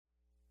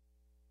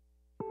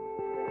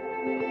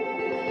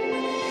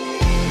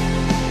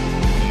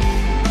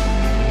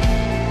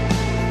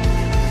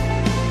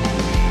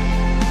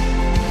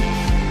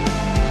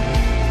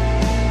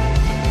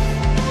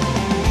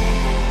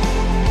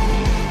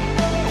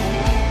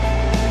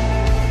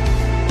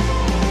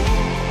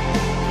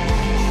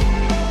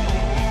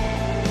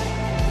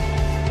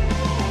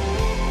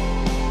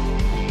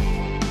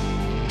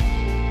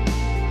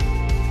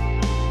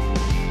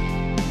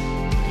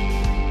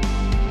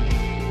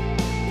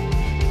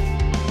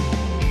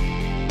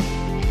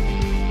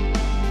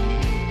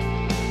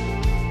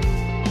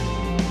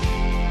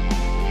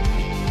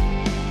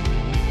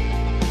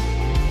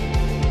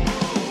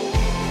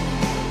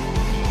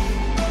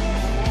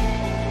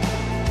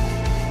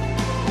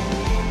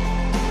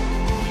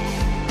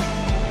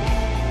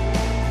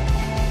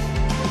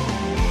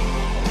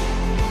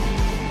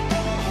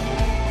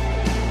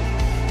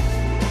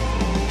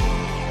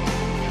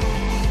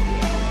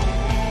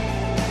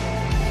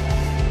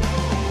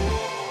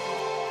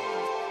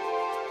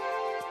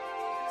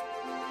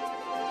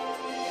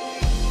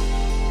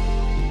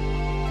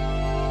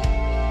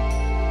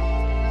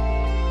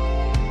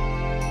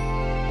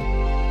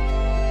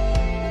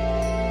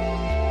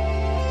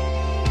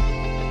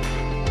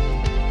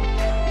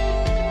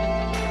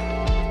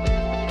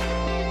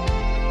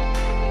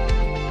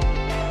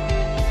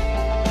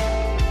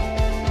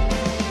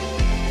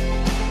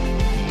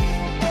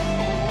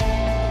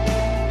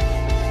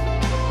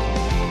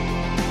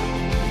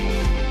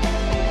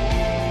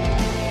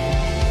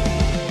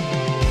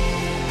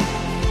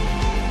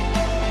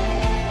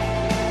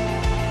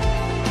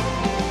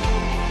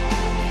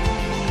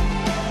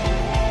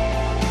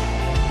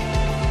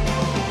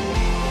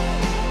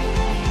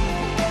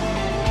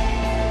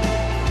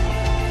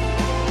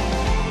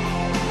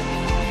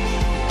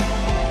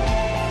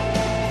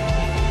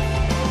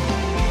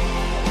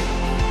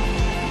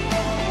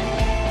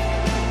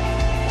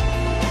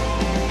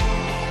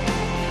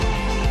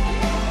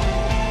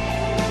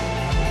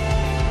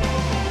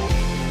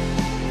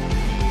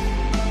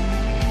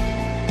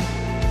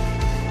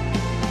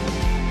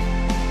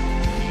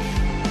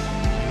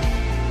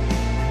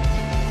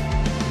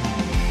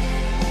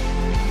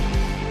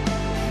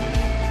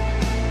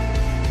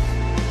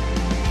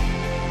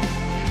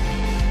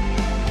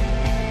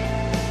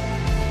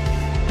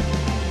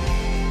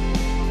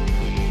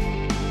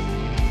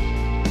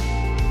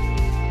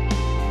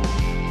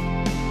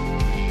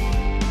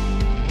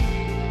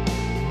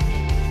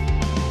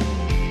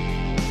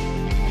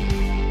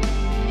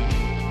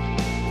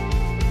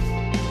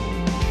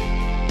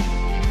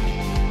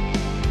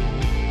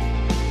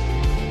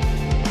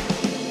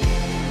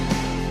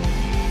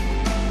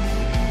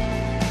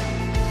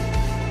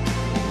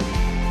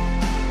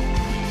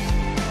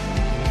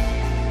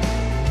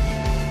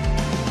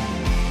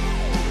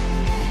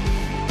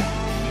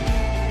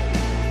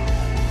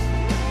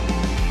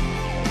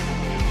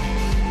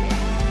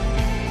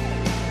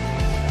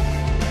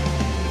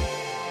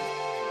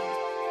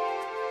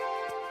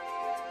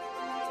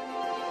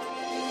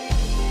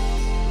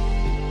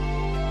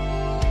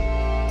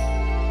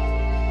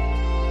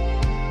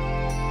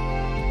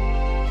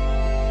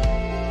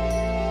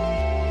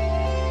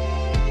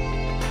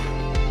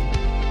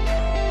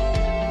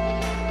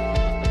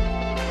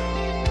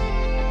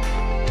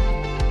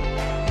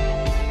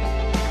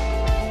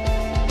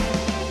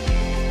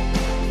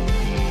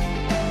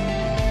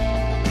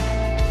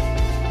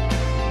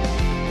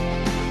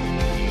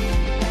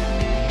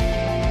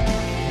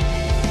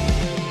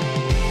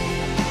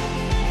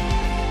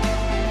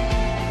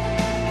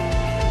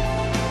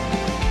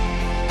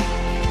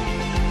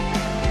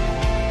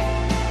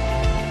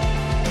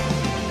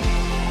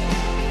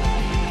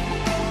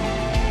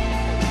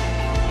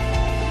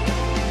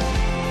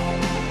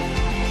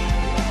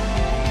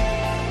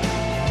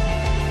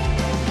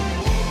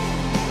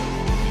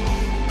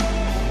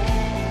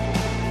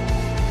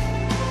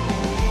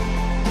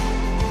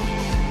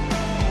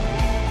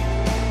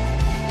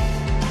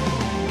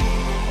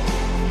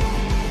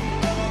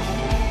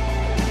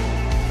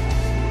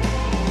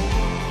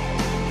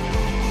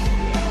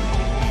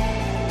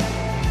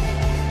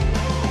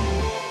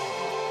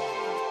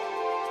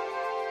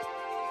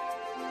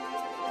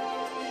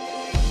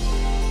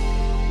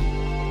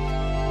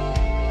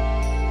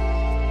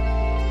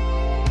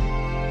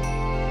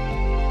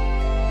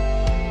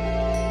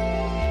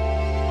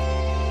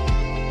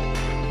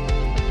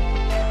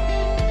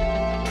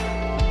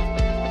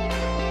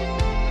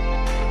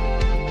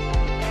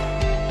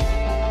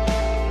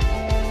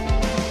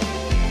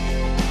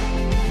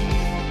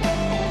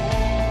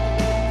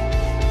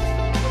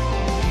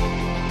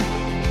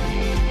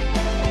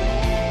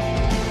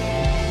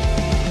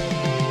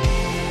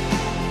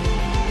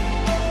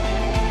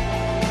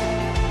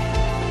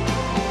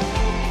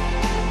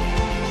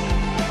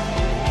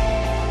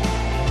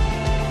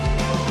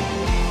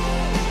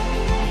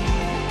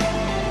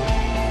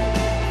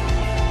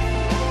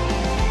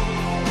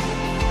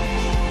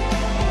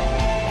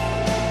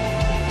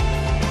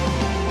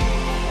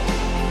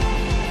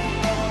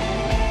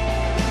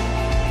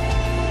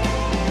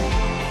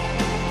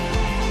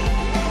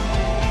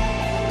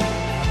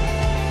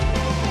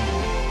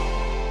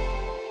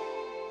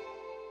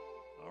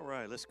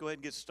let's go ahead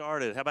and get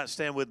started. How about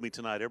stand with me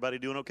tonight? Everybody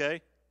doing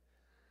okay?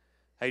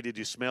 Hey, did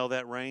you smell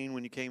that rain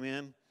when you came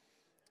in?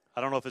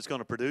 I don't know if it's going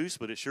to produce,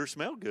 but it sure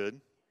smelled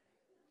good.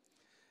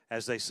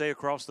 As they say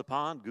across the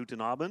pond,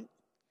 guten Abend,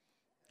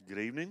 good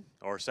evening,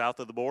 or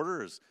south of the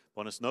border is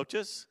buenas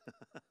noches.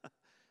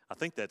 I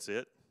think that's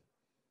it.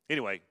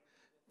 Anyway,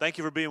 thank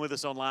you for being with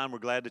us online. We're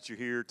glad that you're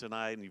here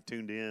tonight and you've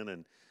tuned in,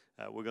 and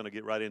we're going to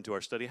get right into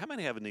our study. How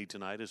many have a need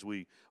tonight as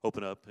we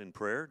open up in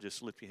prayer?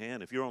 Just lift your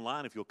hand. If you're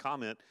online, if you'll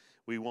comment,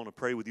 we want to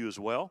pray with you as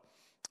well.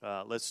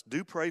 Let's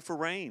pray for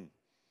rain.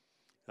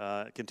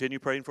 Continue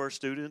praying for our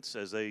students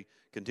as they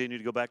continue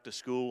to go back to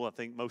school. I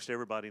think most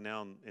everybody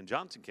now in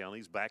Johnson County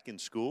is back in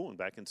school and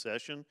back in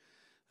session.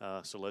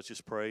 So let's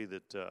just pray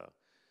that,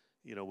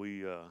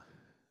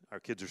 our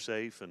kids are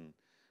safe and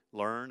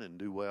learn and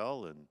do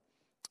well, and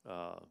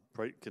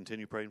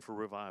continue praying for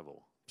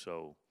revival.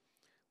 So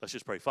let's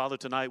just pray. Father,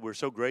 tonight we're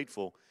so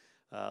grateful,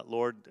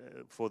 Lord,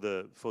 for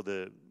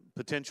the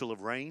potential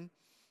of rain.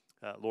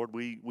 Lord,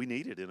 we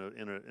need it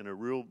in a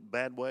real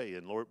bad way,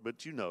 and Lord,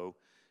 but you know,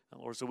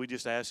 Lord, so we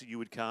just ask that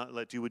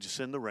you would just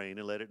send the rain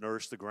and let it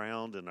nourish the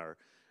ground and our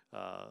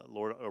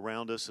Lord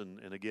around us,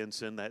 and again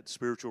send that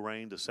spiritual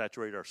rain to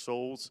saturate our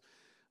souls.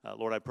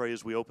 Lord, I pray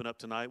as we open up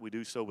tonight, we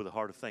do so with a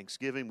heart of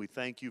thanksgiving. We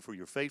thank you for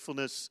your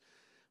faithfulness.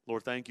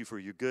 Lord, thank you for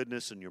your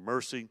goodness and your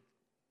mercy.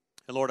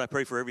 And Lord, I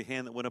pray for every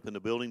hand that went up in the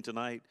building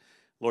tonight.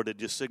 Lord, it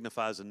just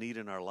signifies a need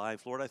in our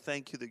life. Lord, I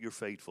thank you that you're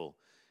faithful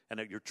and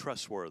that you're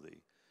trustworthy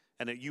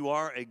and that you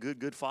are a good,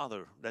 good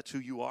Father. That's who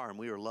you are, and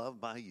we are loved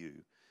by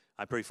you.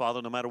 I pray,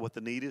 Father, no matter what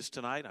the need is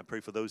tonight, I pray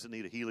for those that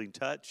need a healing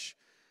touch.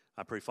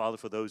 I pray, Father,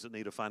 for those that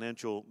need a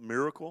financial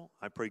miracle.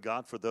 I pray,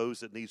 God, for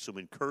those that need some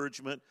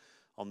encouragement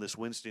on this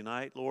Wednesday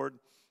night, Lord.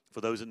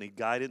 For those that need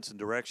guidance and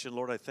direction,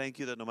 Lord, I thank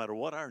you that no matter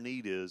what our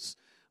need is,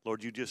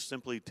 Lord, you just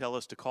simply tell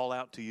us to call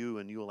out to you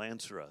and you will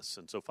answer us.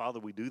 And so, Father,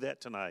 we do that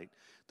tonight.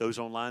 Those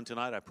online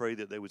tonight, I pray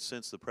that they would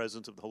sense the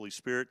presence of the Holy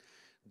Spirit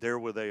there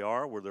where they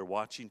are, where they're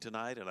watching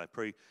tonight. And I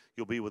pray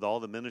you'll be with all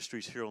the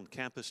ministries here on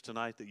campus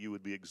tonight, that you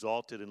would be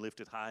exalted and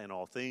lifted high in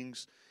all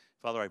things.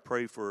 Father, I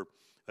pray for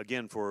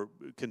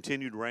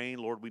continued rain.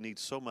 Lord, we need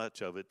so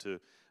much of it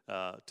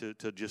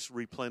to just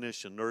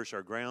replenish and nourish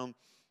our ground.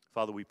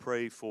 Father, we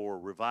pray for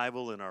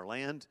revival in our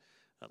land.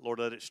 Lord,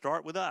 let it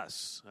start with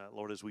us.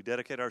 Lord, as we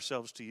dedicate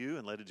ourselves to you,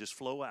 and let it just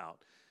flow out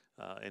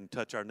and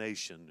touch our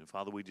nation. And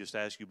Father, we just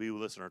ask you to be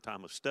with us in our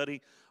time of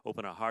study.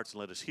 Open our hearts and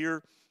let us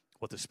hear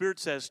what the Spirit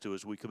says to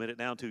us. We commit it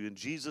now to you in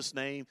Jesus'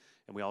 name.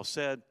 And we all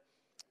said,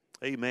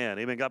 amen.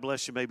 Amen. God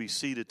bless you. You may be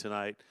seated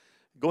tonight.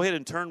 Go ahead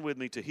and turn with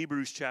me to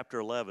Hebrews chapter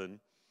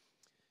 11.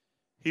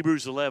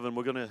 Hebrews 11,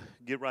 we're going to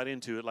get right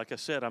into it. Like I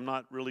said, I'm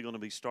not really going to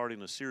be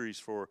starting a series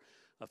for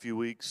a few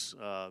weeks,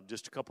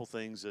 just a couple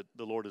things that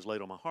the Lord has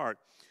laid on my heart.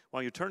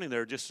 While you're turning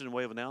there, just in a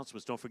way of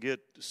announcements, don't forget,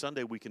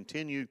 Sunday we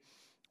continue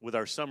with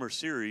our summer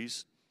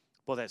series.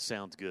 Boy, that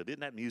sounds good.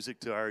 Isn't that music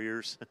to our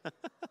ears?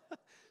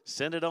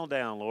 Send it on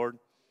down, Lord.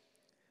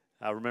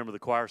 I remember the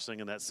choir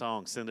singing that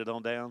song, Send It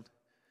On Down.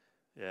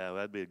 Yeah,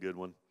 that'd be a good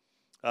one.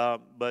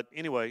 But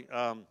anyway,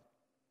 what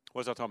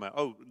was I talking about?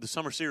 Oh, the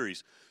summer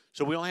series.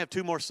 So we only have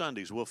 2 more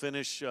Sundays. We'll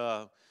finish,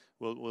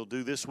 we'll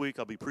do this week.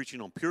 I'll be preaching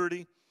on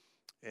purity.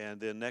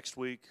 And then next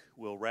week,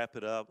 we'll wrap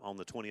it up. On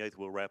the 28th,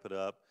 we'll wrap it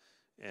up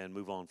and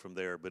move on from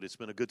there. But it's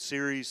been a good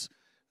series.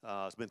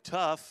 It's been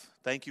tough.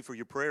 Thank you for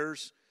your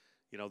prayers.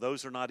 You know,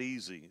 those are not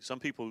easy. Some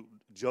people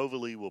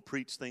jovially will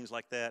preach things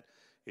like that.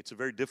 It's a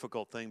very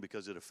difficult thing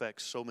because it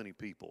affects so many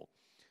people.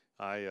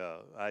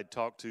 I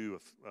talked to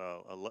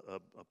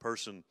a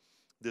person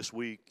this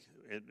week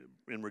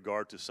in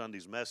regard to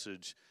Sunday's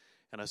message,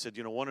 and I said,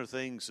 you know, one of the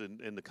things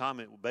in the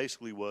comment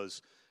basically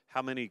was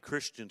how many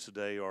Christians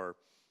today are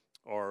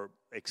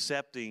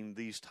accepting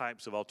these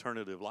types of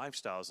alternative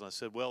lifestyles. And I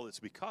said, well, it's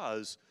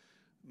because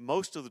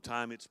most of the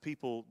time it's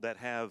people that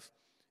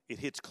it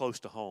hits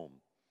close to home.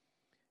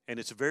 And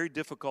it's a very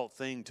difficult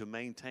thing to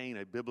maintain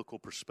a biblical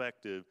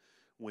perspective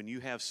when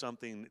you have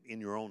something in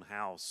your own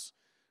house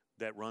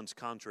that runs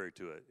contrary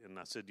to it. And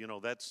I said, you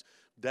know,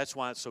 that's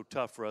why it's so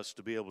tough for us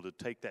to be able to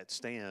take that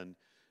stand,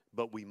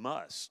 but we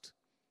must.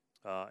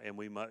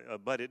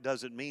 But it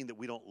doesn't mean that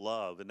we don't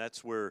love, and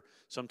that's where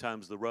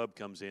sometimes the rub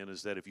comes in,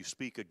 is that if you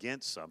speak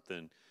against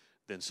something,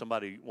 then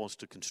somebody wants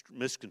to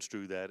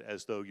misconstrue that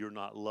as though you're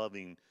not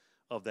loving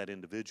of that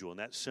individual, and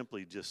that's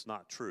simply just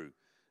not true.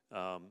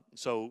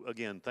 So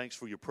again, thanks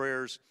for your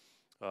prayers.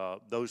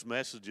 Those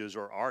messages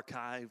are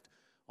archived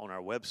on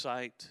our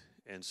website,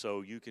 and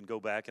so you can go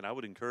back, and I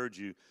would encourage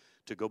you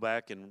to go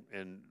back and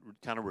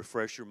kind of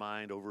refresh your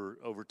mind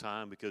over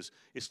time, because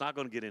it's not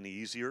going to get any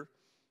easier.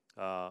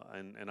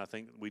 And I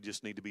think we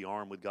just need to be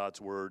armed with God's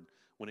word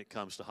when it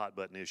comes to hot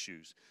button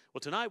issues.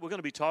 Well, tonight we're going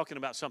to be talking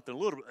about something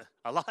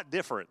a lot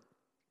different.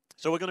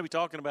 So we're going to be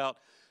talking about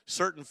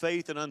certain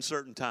faith in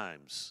uncertain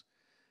times.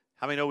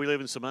 How many know we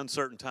live in some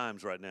uncertain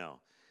times right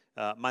now?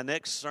 My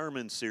next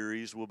sermon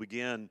series will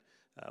begin.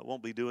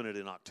 Won't be doing it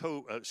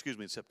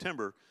in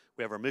September.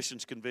 We have our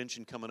missions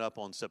convention coming up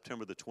on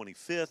September the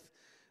 25th.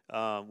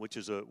 which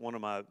is one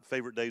of my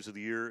favorite days of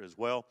the year as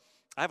well.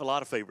 I have a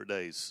lot of favorite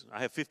days.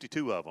 I have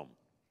 52 of them.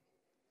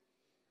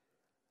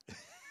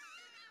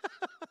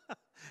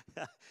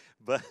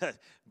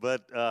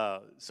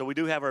 So we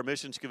do have our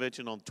missions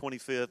convention on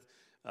 25th,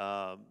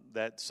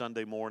 that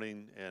Sunday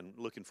morning, and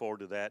looking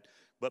forward to that.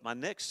 But my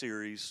next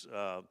series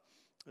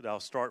that I'll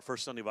start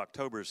first Sunday of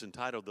October is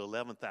entitled The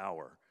 11th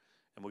Hour.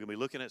 And we're going to be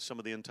looking at some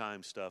of the end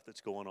time stuff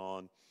that's going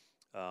on.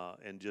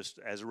 And just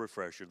as a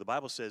refresher, the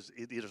Bible says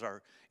it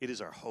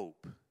is our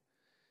hope.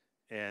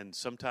 And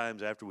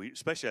sometimes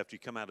especially after you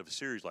come out of a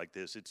series like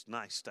this, it's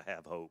nice to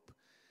have hope.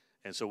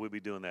 And so we'll be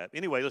doing that.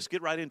 Anyway, let's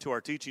get right into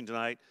our teaching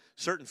tonight.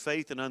 Certain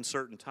faith in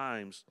uncertain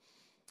times.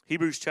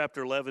 Hebrews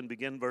chapter 11,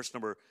 begin verse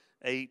number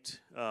 8.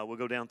 We'll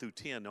go down through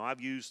 10. Now,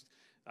 I've used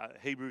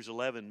Hebrews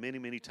 11 many,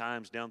 many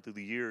times down through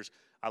the years.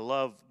 I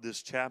love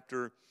this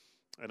chapter,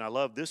 and I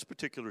love this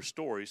particular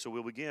story. So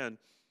we'll begin. It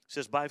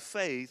says, by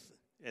faith,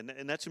 and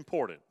that's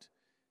important.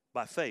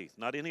 By faith,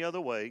 not any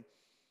other way.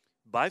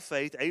 By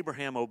faith,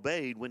 Abraham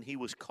obeyed when he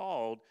was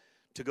called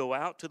to go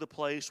out to the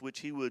place which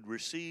he would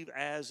receive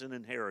as an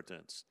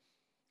inheritance.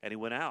 And he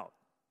went out.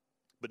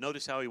 But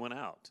notice how he went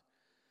out.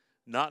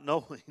 Not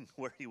knowing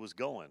where he was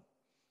going.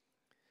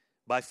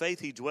 By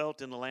faith he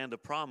dwelt in the land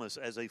of promise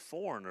as a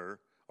foreigner,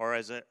 or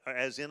as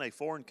in a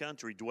foreign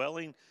country,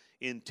 dwelling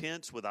in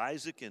tents with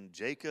Isaac and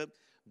Jacob,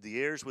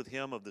 the heirs with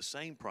him of the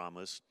same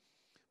promise.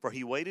 For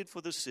he waited for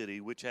the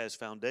city which has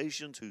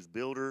foundations, whose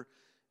builder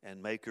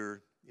and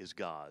maker is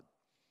God.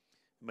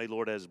 May the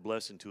Lord add his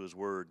blessing to his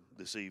word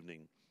this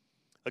evening.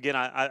 Again,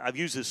 I've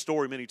used this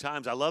story many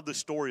times. I love the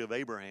story of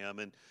Abraham.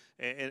 And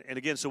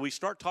again, so we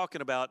start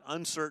talking about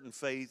certain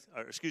faith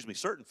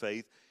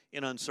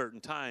in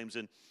uncertain times.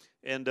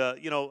 And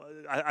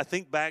I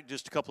think back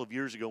just a couple of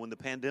years ago when the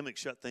pandemic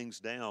shut things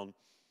down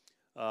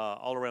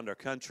all around our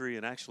country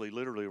and actually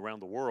literally around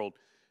the world.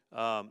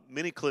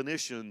 Many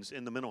clinicians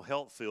in the mental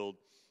health field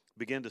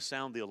began to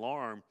sound the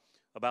alarm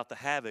about the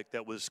havoc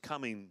that was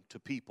coming to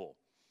people.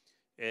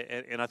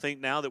 And I think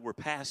now that we're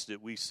past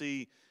it, we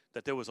see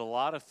that there was a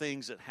lot of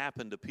things that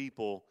happened to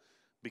people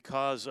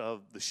because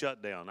of the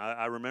shutdown.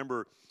 I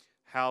remember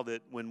how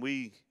that when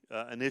we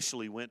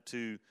initially went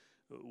to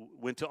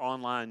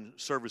online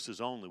services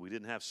only, we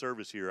didn't have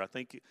service here. I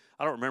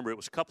don't remember, it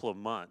was a couple of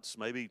months,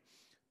 maybe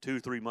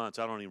 2-3 months,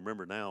 I don't even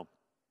remember now.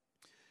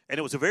 And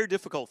it was a very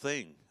difficult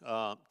thing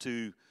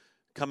to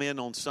come in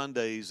on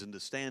Sundays and to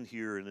stand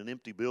here in an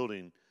empty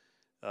building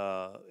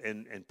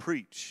and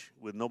preach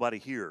with nobody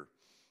here.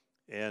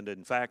 And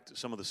in fact,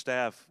 some of the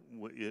staff,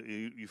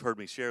 you've heard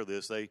me share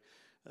this,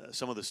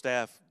 some of the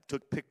staff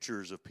took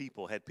pictures of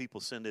people, had people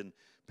send in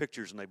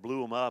pictures, and they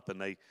blew them up, and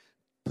they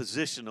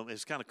positioned them.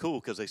 It's kind of cool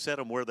because they set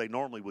them where they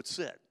normally would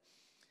sit.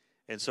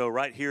 And so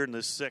right here in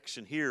this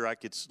section here, I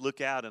could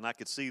look out, and I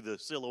could see the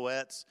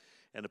silhouettes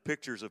and the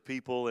pictures of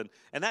people, and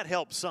that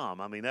helped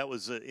some. I mean, that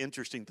was an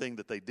interesting thing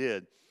that they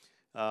did.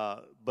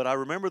 But I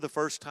remember the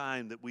first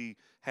time that we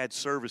had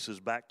services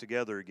back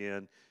together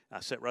again.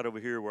 I sat right over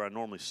here where I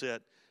normally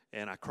sit,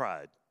 and I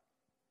cried.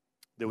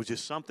 There was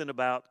just something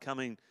about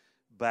coming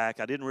back.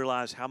 I didn't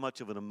realize how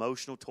much of an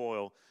emotional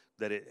toil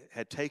that it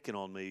had taken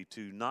on me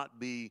to not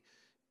be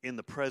in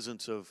the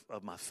presence of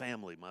my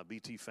family, my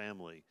BT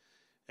family.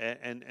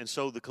 And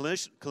so the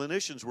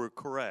clinicians were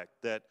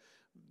correct that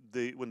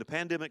when the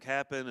pandemic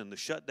happened and the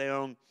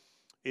shutdown,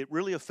 it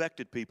really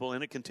affected people,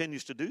 and it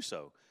continues to do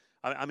so.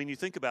 I mean, you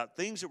think about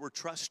things that were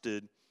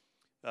trusted,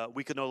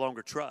 we could no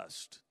longer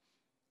trust.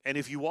 And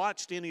if you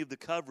watched any of the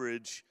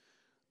coverage,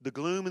 the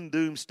gloom and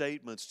doom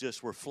statements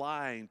just were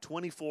flying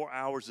 24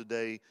 hours a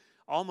day,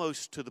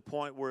 almost to the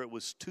point where it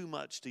was too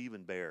much to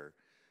even bear.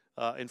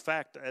 In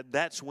fact,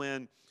 that's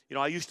when,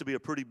 I used to be a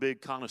pretty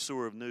big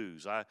connoisseur of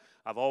news.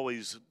 I've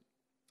always,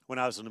 when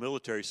I was in the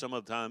military, some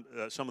of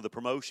the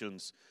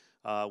promotions,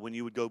 when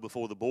you would go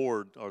before the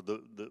board or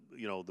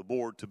the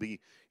board to be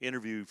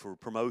interviewed for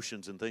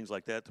promotions and things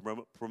like that,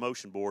 the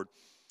promotion board,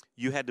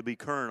 you had to be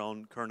current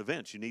on current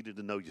events. You needed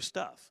to know your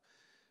stuff.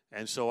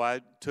 And so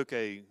I took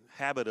a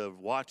habit of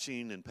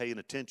watching and paying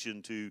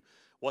attention to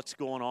what's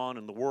going on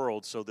in the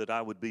world so that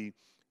I would be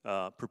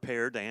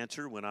prepared to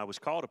answer when I was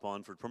called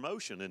upon for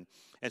promotion.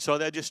 And so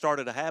that just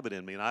started a habit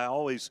in me. And I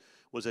always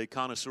was a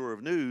connoisseur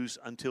of news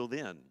until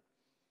then.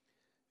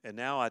 And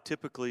now I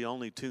typically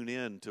only tune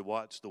in to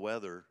watch the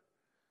weather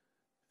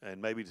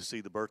and maybe to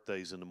see the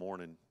birthdays in the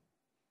morning,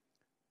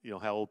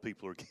 how old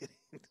people are getting.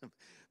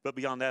 But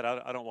beyond that,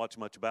 I don't watch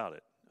much about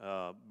it.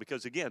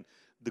 Because, again,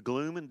 the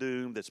gloom and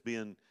doom that's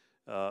being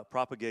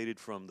propagated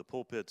from the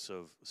pulpits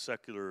of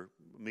secular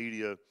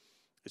media,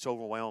 it's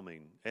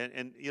overwhelming.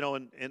 And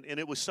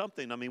it was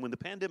something, I mean, when the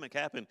pandemic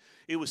happened,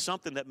 it was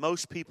something that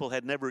most people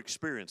had never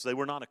experienced. They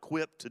were not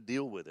equipped to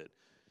deal with it.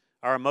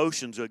 Our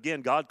emotions,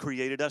 again, God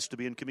created us to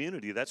be in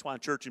community. That's why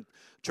church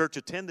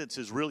attendance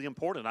is really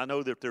important. I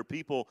know that there are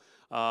people,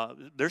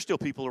 there's still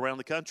people around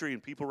the country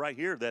and people right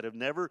here that have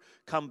never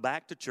come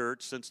back to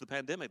church since the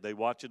pandemic. They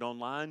watch it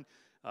online,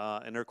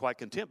 and they're quite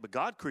content. But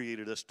God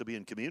created us to be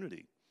in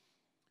community.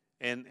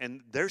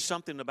 And there's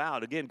something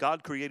about, again,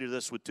 God created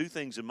us with two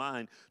things in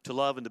mind, to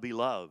love and to be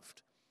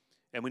loved.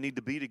 And we need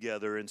to be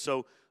together. And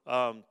so,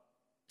 there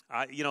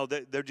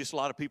are just a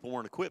lot of people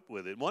weren't equipped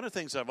with it. One of the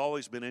things I've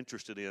always been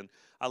interested in,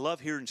 I love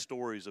hearing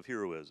stories of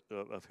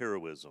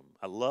heroism.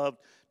 I love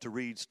to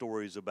read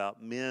stories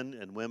about men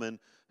and women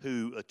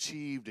who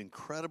achieved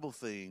incredible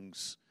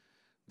things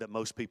that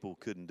most people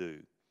couldn't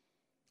do.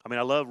 I mean,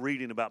 I love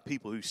reading about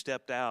people who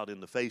stepped out in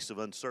the face of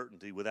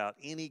uncertainty without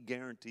any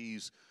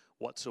guarantees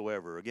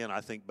whatsoever. Again,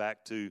 I think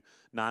back to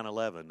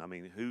 9/11. I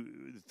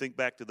mean, think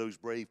back to those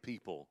brave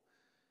people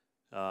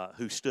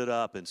who stood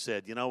up and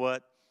said, you know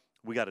what,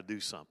 we got to do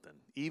something,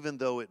 even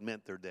though it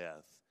meant their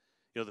death.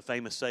 You know, the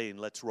famous saying,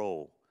 let's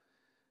roll.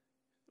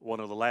 One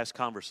of the last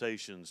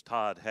conversations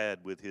Todd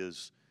had with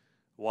his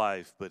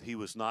wife, but he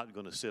was not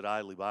going to sit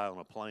idly by on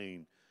a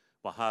plane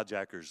while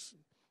hijackers,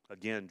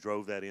 again,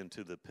 drove that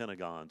into the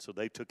Pentagon. So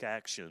they took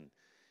action.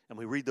 And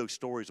we read those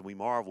stories and we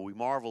marvel. We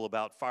marvel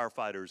about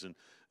firefighters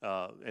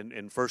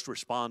and first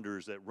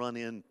responders that run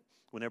in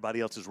when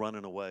everybody else is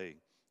running away.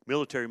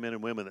 Military men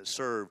and women that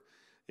serve.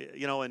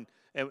 You know, and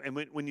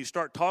when you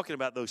start talking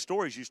about those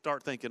stories, you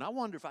start thinking, I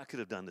wonder if I could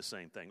have done the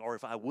same thing, or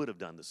if I would have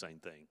done the same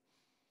thing.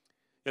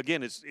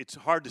 Again, it's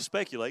hard to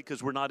speculate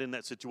because we're not in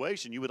that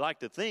situation. You would like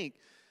to think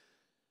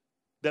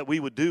that we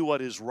would do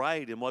what is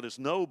right and what is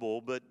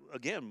noble, but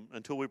again,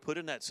 until we're put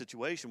in that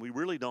situation, we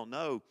really don't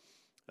know.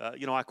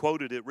 I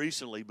quoted it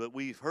recently, but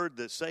we've heard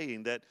the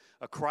saying that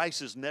a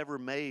crisis never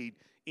made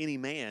any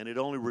man. It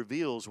only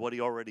reveals what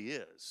he already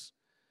is.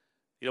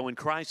 You know, when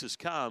crisis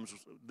comes,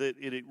 that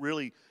it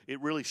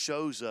really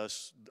shows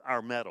us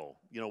our mettle,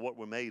 what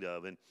we're made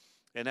of. And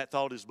that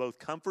thought is both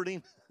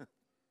comforting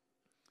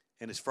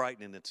and it's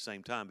frightening at the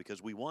same time,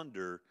 because we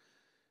wonder,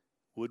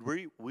 would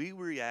we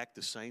react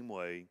the same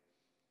way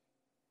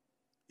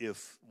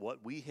if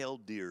what we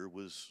held dear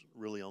was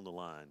really on the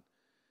line?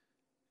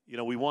 You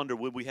know, we wonder,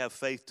 would we have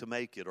faith to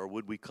make it, or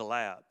would we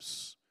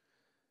collapse?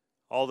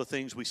 All the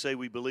things we say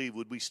we believe,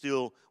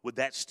 would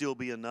that still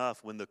be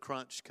enough when the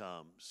crunch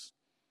comes?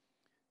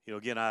 You know,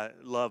 again, I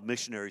love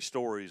missionary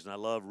stories, and I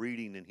love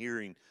reading and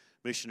hearing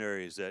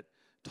missionaries that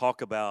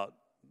talk about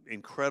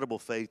incredible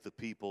faith of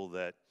people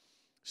that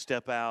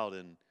step out,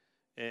 and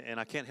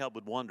I can't help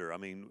but wonder. I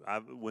mean,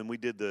 when we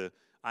did the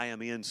I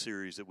Am In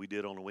series that we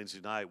did on a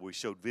Wednesday night, we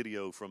showed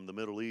video from the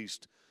Middle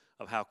East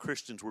of how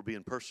Christians were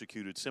being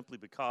persecuted simply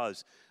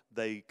because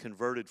they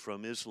converted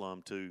from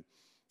Islam to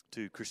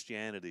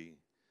Christianity.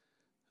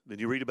 Then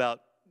you read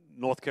about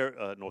North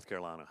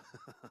Carolina.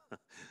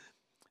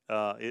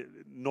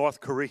 North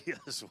Korea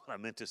is what I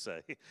meant to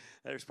say.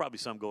 There's probably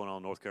some going on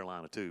in North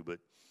Carolina too, but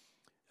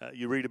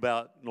you read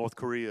about North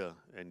Korea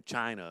and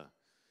China,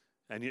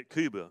 and yet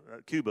Cuba,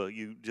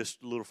 you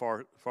just a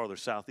little farther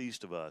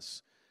southeast of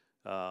us.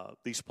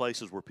 These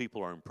places where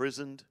people are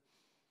imprisoned,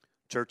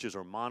 churches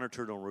are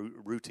monitored on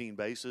a routine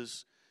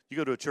basis. You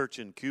go to a church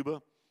in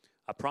Cuba,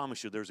 I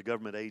promise you there's a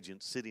government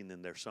agent sitting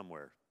in there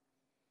somewhere.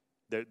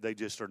 They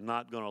just are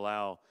not going to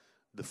allow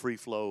the free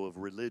flow of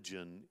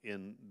religion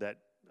in that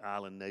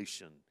island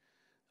nation.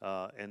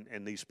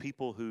 And these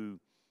people who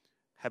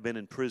have been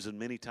in prison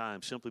many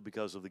times simply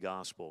because of the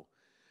gospel.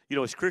 You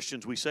know, as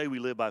Christians, we say we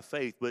live by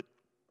faith, but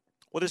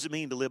what does it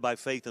mean to live by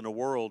faith in a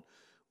world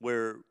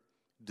where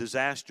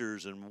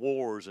disasters and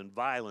wars and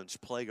violence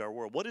plague our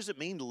world? What does it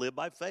mean to live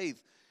by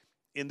faith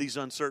in these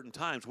uncertain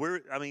times?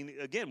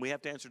 Again, we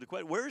have to answer the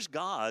question, where is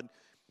God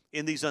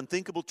in these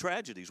unthinkable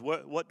tragedies?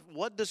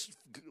 What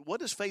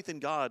does faith in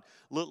God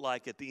look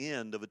like at the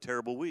end of a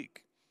terrible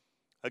week?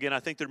 Again,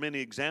 I think there are many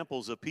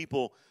examples of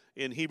people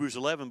in Hebrews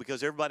 11,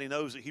 because everybody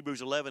knows that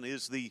Hebrews 11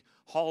 is the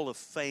hall of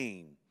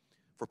fame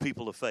for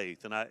people of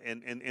faith.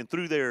 And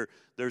through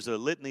there's a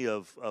litany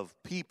of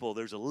people,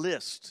 there's a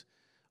list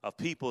of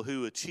people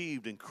who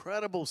achieved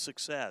incredible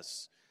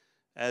success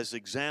as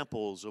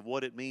examples of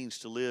what it means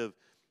to live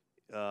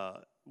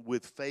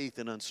with faith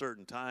in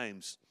uncertain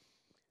times.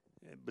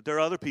 But there are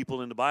other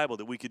people in the Bible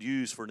that we could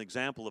use for an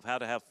example of how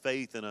to have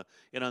faith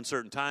in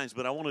uncertain times.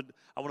 But I want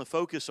to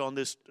focus on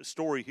this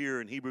story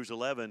here in Hebrews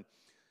 11.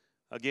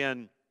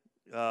 Again,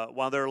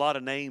 while there are a lot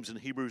of names in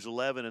Hebrews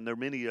 11, and there are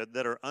many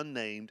that are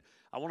unnamed,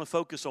 I want to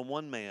focus on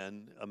one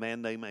man, a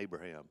man named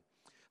Abraham.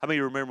 How many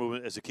of you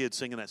remember as a kid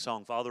singing that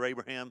song, Father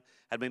Abraham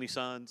had many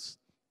sons?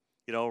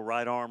 You know,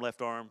 right arm,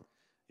 left arm.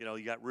 You know,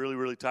 you got really,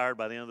 really tired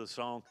by the end of the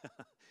song.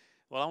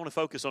 Well, I want to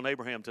focus on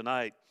Abraham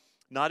tonight.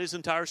 Not his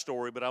entire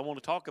story, but I want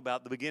to talk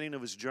about the beginning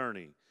of his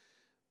journey.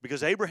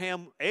 Because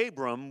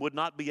Abram would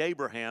not be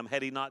Abraham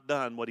had he not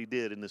done what he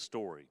did in this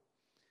story.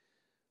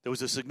 There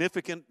was a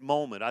significant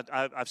moment.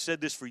 I've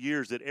said this for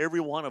years, that every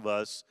one of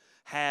us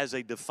has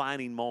a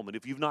defining moment.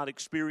 If you've not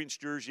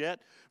experienced yours yet,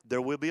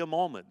 there will be a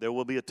moment. There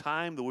will be a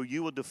time where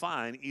you will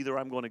define either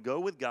I'm going to go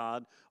with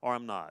God or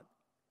I'm not.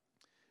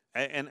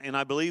 And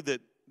I believe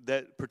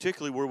that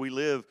particularly where we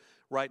live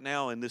right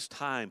now in this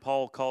time,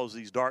 Paul calls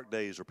these dark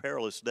days or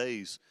perilous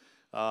days.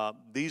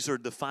 These are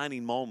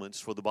defining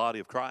moments for the body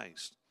of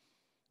Christ.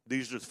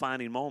 These are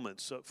defining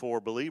moments for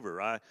a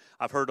believer.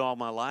 I've heard all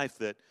my life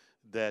that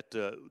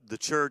the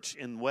church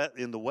in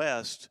the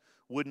West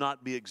would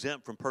not be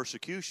exempt from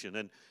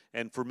persecution.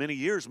 And for many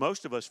years,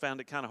 most of us found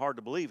it kind of hard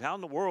to believe. How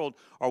in the world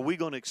are we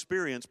going to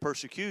experience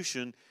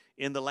persecution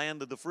in the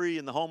land of the free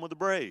and the home of the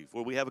brave,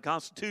 where we have a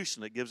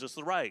constitution that gives us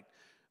the right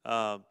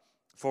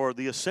for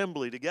the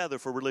assembly together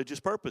for religious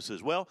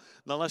purposes? Well,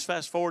 now let's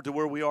fast forward to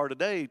where we are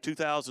today,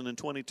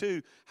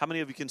 2022. How many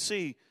of you can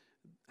see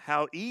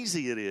how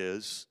easy it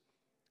is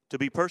to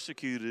be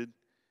persecuted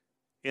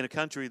in a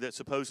country that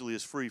supposedly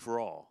is free for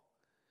all?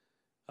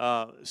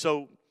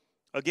 So,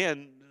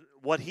 again,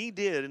 what he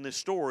did in this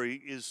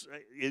story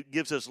it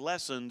gives us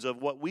lessons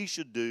of what we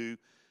should do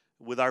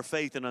with our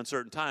faith in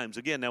uncertain times.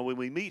 Again, now when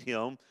we meet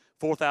him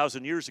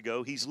 4,000 years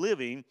ago, he's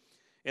living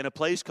in a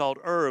place called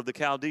Ur of the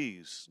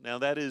Chaldees. Now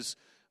that is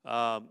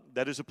a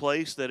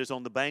place that is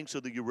on the banks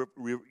of the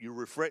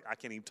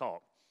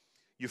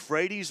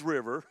Euphrates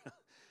River,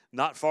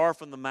 not far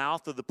from the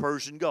mouth of the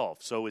Persian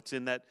Gulf. So it's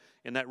in that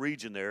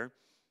region there.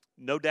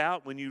 No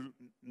doubt, when you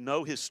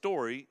know his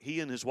story, he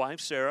and his wife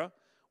Sarah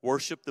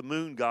worshiped the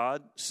moon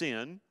god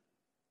Sin.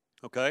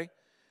 Okay,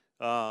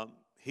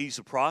 he's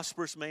a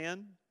prosperous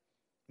man,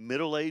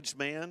 middle-aged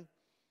man,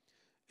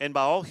 and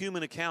by all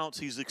human accounts,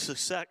 he's a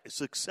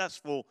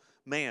successful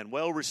man,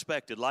 well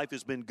respected. Life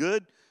has been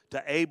good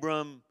to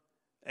Abram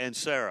and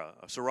Sarah.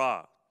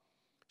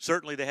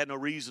 Certainly, they had no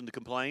reason to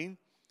complain.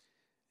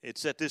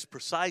 It's at this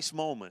precise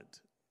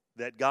moment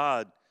that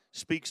God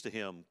speaks to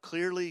him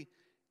clearly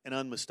and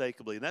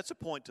unmistakably. And that's a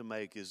point to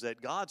make, is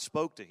that God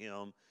spoke to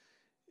him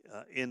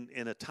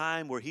in a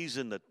time where he's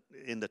in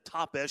the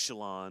top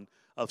echelon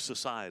of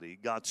society.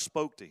 God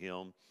spoke to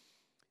him,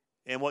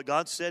 and what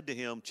God said to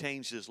him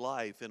changed his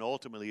life, and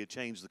ultimately it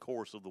changed the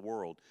course of the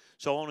world.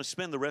 So I want to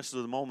spend the rest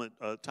of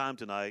the time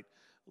tonight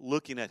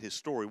looking at his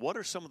story. What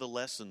are some of the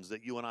lessons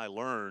that you and I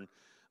learn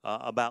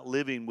about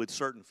living with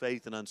certain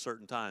faith in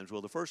uncertain times?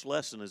 Well, the first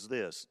lesson is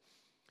this.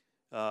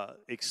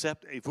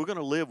 If we're going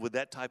to live with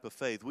that type of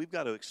faith, we've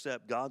got to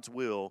accept God's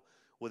will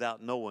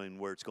without knowing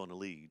where it's going to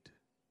lead.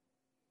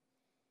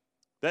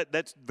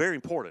 That's very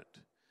important,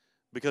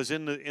 because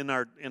in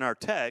our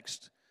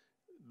text,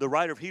 the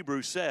writer of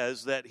Hebrews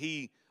says that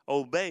he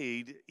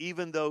obeyed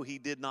even though he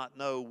did not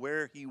know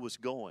where he was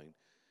going.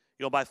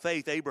 You know, by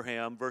faith,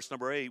 Abraham, verse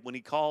number 8,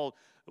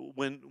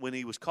 when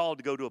he was called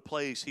to go to a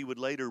place he would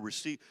later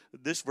receive.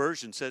 This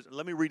version says,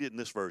 let me read it in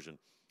this version.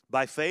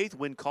 By faith,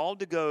 Abraham,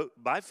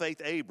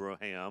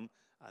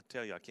 I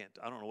tell you,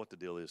 I don't know what the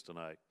deal is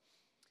tonight.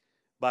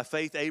 By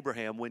faith,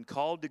 Abraham, when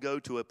called to go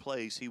to a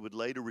place he would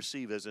later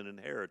receive as an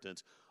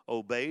inheritance,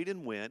 obeyed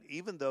and went,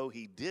 even though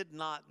he did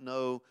not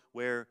know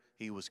where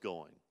he was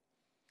going.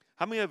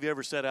 How many of you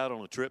ever set out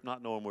on a trip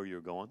not knowing where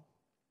you're going?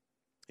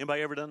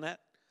 Anybody ever done that?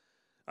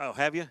 Oh,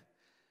 have you?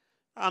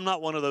 I'm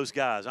not one of those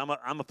guys. I'm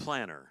a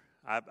planner.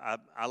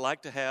 I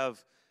like to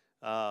have.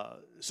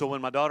 So when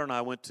my daughter and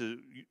I went to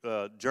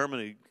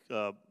Germany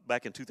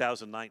back in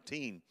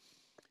 2019,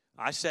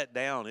 I sat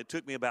down. It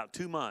took me about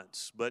 2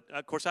 months, but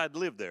of course I'd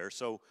lived there,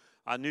 so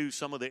I knew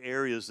some of the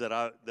areas that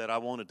I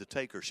wanted to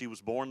take her. She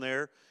was born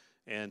there,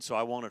 and so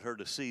I wanted her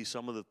to see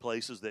some of the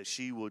places that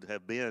she would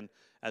have been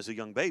as a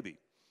young baby.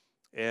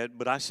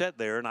 But I sat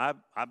there, and I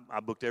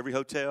booked every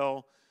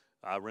hotel.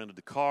 I rented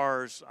the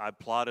cars. I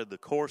plotted the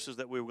courses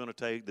that we were going to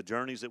take, the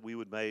journeys that we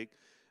would make.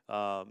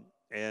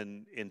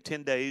 And in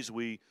 10 days,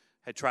 we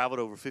had traveled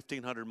over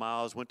 1,500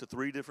 miles, went to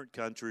 3 different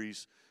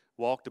countries,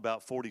 walked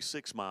about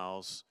 46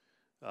 miles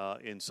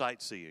in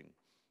sightseeing.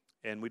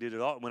 And we did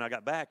it all. When I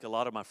got back, a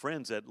lot of my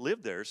friends that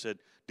lived there said,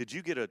 "Did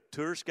you get a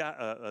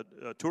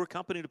tour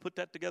company to put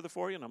that together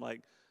for you?" And I'm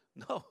like,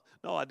 no,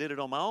 I did it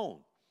on my own.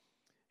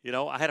 You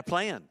know, I had a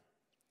plan.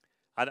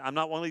 I'm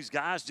not one of these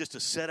guys just to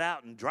set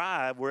out and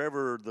drive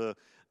wherever the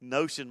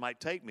notion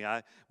might take me.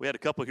 We had a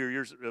couple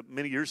here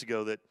many years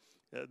ago that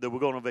were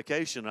going on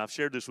vacation, and I've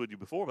shared this with you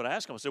before, but I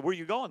asked them, I said, "Where are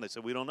you going?" They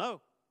said, "We don't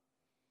know."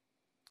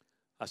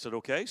 I said,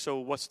 "Okay, so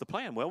what's the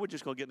plan?" "Well, we're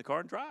just going to get in the car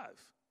and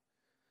drive."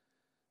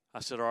 I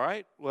said, "All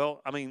right,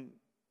 well, I mean,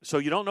 so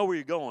you don't know where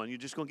you're going. You're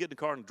just going to get in the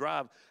car and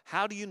drive.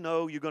 How do you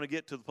know you're going to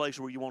get to the place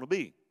where you want to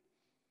be?"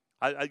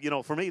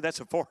 For me,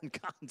 that's a foreign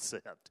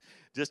concept,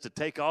 just to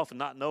take off and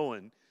not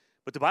knowing.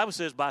 But the Bible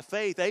says, by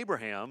faith,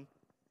 Abraham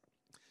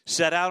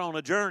set out on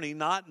a journey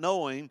not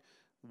knowing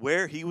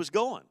where he was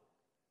going.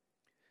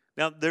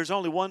 Now, here's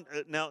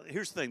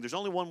the thing. There's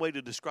only one way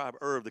to describe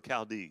Ur of the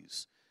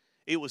Chaldees.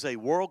 It was a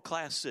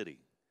world-class city.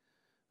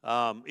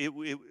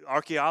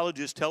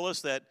 Archaeologists tell us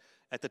that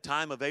at the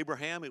time of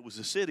Abraham, it was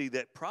a city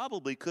that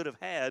probably could have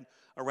had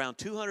around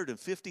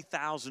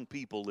 250,000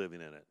 people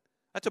living in it.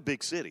 That's a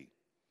big city.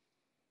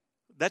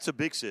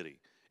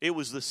 It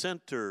was the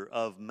center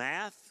of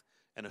math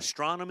and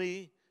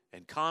astronomy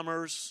and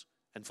commerce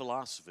and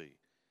philosophy.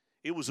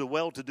 It was a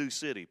well-to-do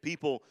city.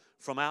 People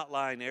from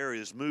outlying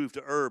areas moved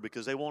to Ur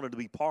because they wanted to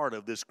be part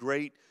of this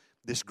great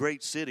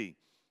city.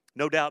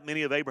 No doubt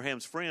many of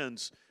Abraham's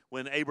friends,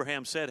 when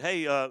Abraham said,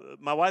 "Hey,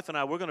 my wife and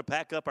I, we're going to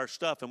pack up our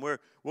stuff and we're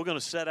going to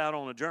set out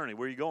on a journey."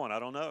 "Where are you going?" "I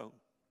don't know."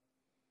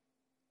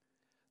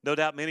 No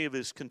doubt many of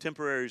his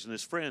contemporaries and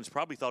his friends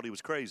probably thought he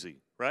was crazy,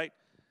 right?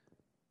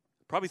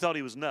 Probably thought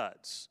he was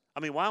nuts. I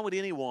mean, why would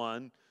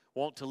anyone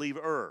want to leave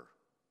Ur?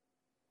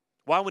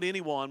 Why would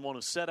anyone want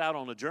to set out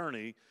on a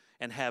journey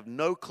and have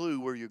no clue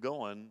where you're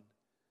going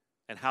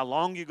and how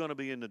long you're going to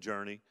be in the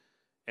journey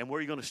and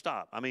where you're going to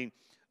stop? I mean,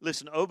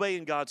 listen,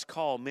 obeying God's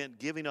call meant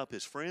giving up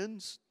his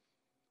friends,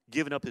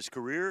 giving up his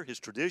career, his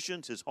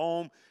traditions, his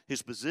home,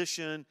 his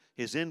position,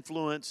 his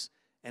influence,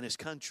 and his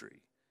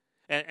country.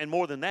 And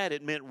more than that,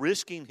 it meant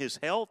risking his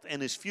health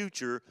and his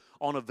future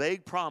on a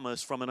vague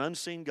promise from an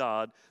unseen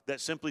God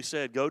that simply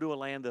said, go to a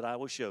land that I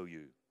will show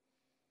you.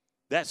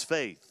 That's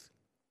faith.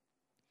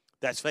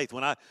 That's faith.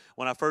 When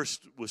I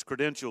first was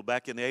credentialed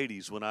back in the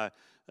 80s,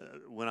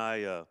 when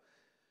I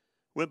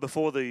went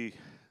before the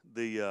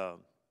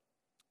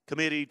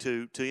committee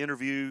to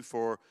interview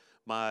for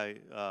my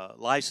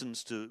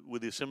license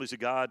with the Assemblies of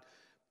God,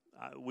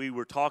 we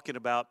were talking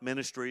about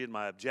ministry and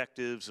my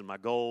objectives and my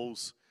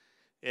goals.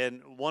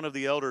 And one of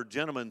the elder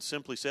gentlemen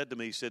simply said to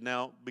me, he said,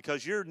 now,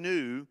 because you're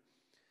new,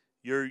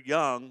 you're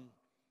young,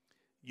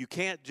 you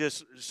can't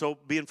just, so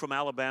being from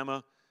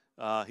Alabama,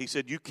 he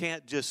said, you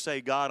can't just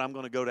say, God, I'm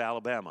going to go to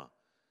Alabama.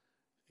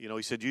 You know,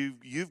 he said,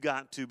 you've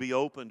got to be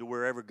open to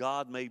wherever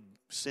God may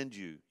send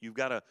you. You've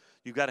got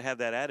to have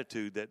that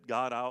attitude that,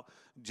 God, I'll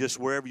just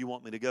wherever you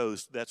want me to go,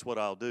 that's what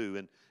I'll do.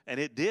 And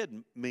it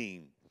did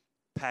mean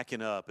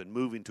packing up and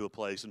moving to a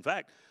place. In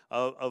fact,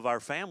 of our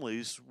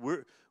families,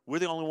 we're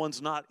the only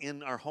ones not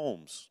in our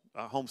homes,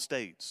 our home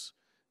states.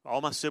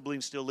 All my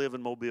siblings still live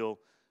in Mobile,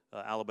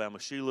 Alabama.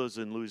 Sheila's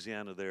in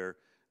Louisiana there.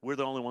 We're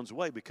the only ones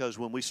away because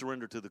when we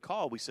surrendered to the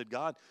call, we said,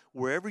 God,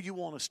 wherever you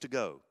want us to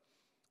go.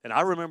 And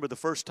I remember the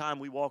first time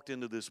we walked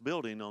into this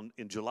building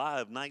in July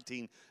of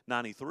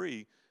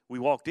 1993, we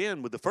walked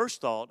in with the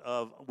first thought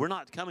of, we're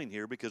not coming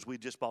here because we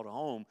just bought a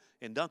home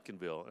in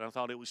Duncanville. And I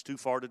thought it was too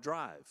far to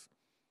drive.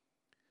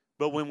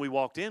 But when we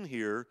walked in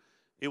here,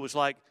 it was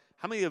like,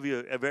 how many of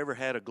you have ever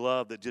had a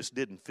glove that just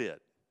didn't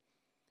fit?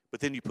 But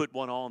then you put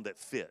one on that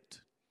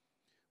fit.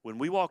 When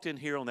we walked in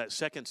here on that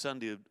second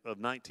Sunday of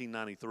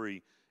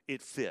 1993,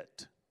 it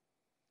fit.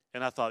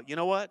 And I thought, you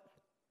know what?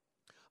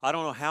 I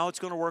don't know how it's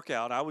going to work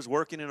out. I was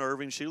working in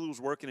Irving. Sheila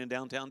was working in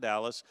downtown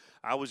Dallas.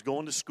 I was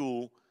going to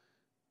school.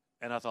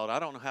 And I thought, I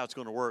don't know how it's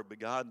going to work, but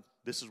God,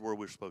 this is where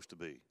we're supposed to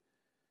be.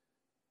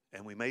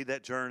 And we made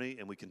that journey,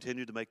 and we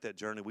continued to make that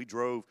journey. We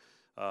drove.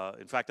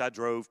 In fact,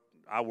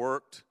 I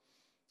worked.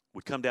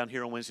 We'd come down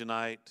here on Wednesday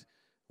night.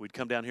 We'd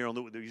come down here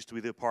there used to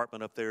be the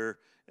apartment up there,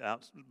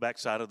 out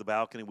backside of the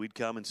balcony. We'd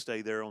come and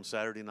stay there on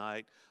Saturday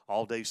night,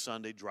 all day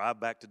Sunday,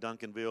 drive back to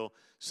Duncanville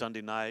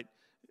Sunday night,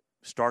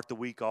 start the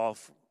week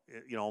off,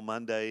 on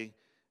Monday,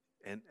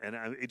 and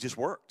it just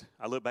worked.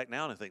 I look back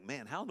now and I think,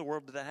 man, how in the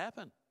world did that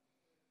happen?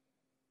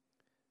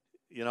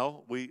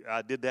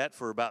 I did that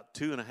for about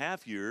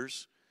 2.5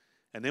 years,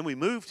 and then we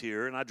moved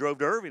here, and I drove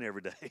to Irving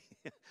every day,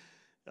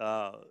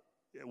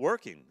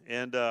 working.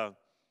 And,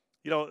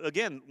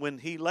 again, when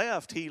he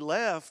left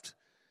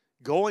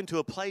going to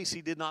a place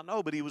he did not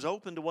know, but he was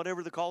open to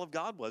whatever the call of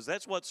God was.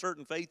 That's what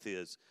certain faith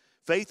is.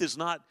 Faith is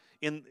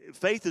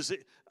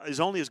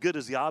only as good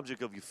as the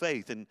object of your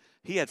faith, and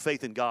he had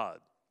faith in God.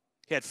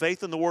 He had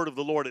faith in the word of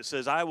the Lord. It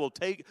says, I will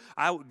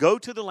go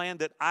to the land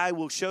that I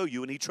will show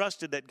you. And he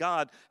trusted that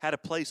God had a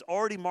place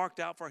already marked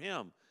out for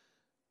him.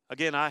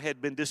 Again, I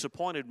had been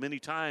disappointed many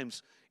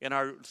times in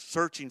our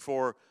searching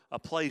for a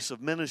place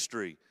of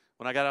ministry.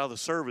 When I got out of the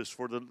service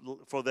for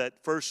that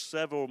first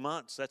several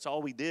months, that's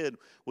all we did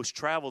was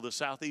travel the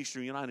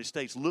southeastern United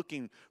States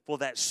looking for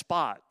that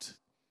spot.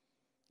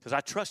 Because I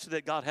trusted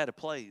that God had a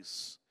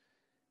place.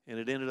 And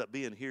it ended up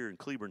being here in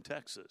Cleburne,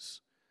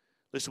 Texas.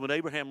 Listen, when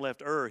Abraham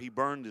left Ur, he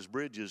burned his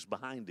bridges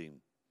behind him.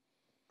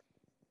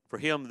 For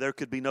him, there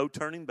could be no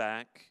turning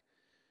back.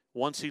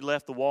 Once he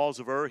left the walls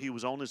of Ur, he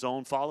was on his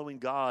own, following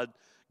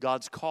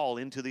God's call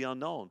into the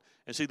unknown.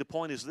 And see, the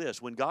point is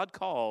this. When God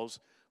calls,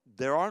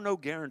 there are no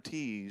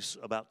guarantees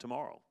about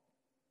tomorrow.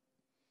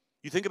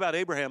 You think about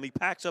Abraham. He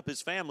packs up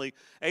his family.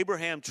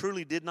 Abraham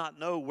truly did not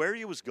know where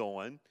he was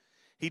going.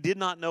 He did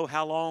not know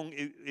how long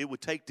it would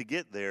take to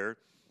get there.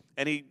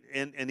 And he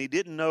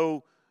didn't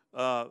know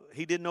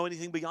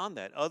anything beyond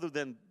that other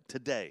than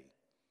today.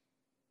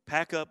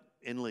 Pack up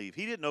and leave.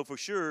 He didn't know for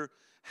sure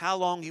how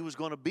long he was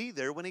going to be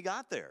there when he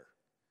got there.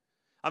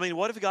 I mean,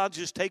 what if God's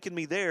just taken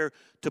me there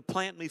to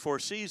plant me for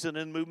a season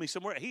and move me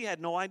somewhere? He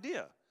had no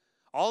idea.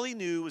 All he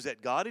knew was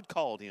that God had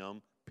called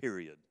him,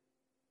 period.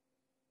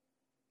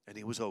 And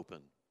he was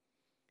open.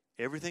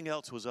 Everything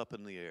else was up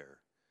in the air.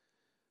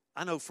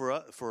 I know for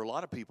a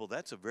lot of people,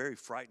 that's a very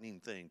frightening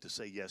thing to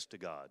say yes to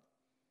God.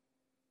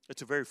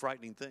 It's a very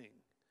frightening thing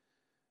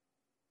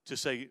to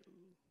say,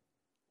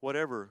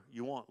 whatever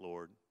you want,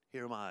 Lord,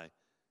 here am I,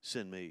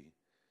 send me.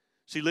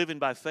 See, living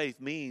by faith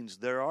means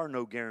there are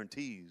no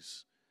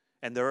guarantees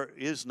and there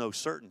is no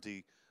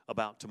certainty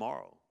about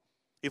tomorrow.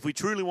 If we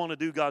truly want to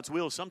do God's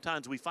will,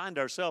 sometimes we find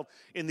ourselves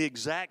in the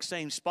exact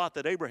same spot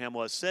that Abraham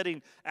was,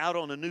 setting out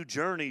on a new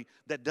journey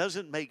that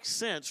doesn't make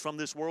sense from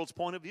this world's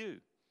point of view.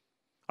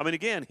 I mean,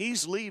 again,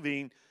 he's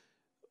leaving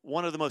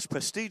one of the most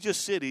prestigious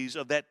cities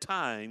of that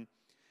time,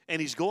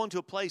 and he's going to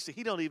a place that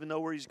he don't even know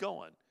where he's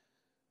going.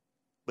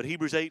 But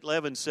Hebrews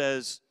 8:11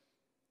 says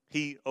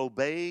He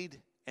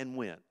obeyed and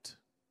went.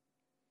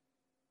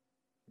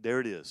 There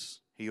it is.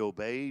 He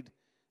obeyed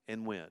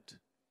and went.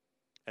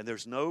 And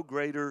there's no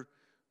greater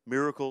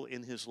miracle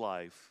in his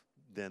life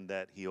than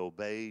that he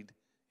obeyed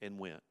and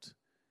went.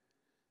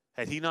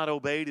 Had he not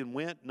obeyed and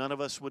went, none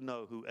of us would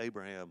know who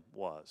Abraham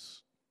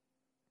was.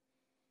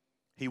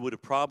 He would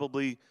have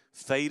probably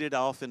faded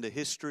off into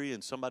history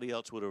and somebody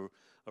else would have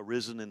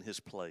arisen in his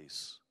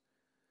place.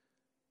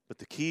 But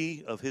the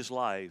key of his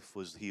life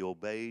was he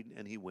obeyed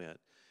and he went.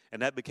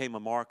 And that became a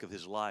mark of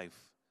his life.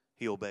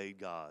 He obeyed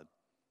God.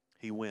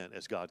 He went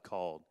as God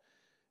called.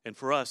 And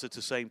for us, it's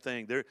the same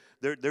thing.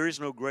 There is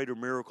no greater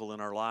miracle in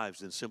our lives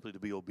than simply to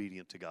be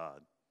obedient to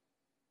God.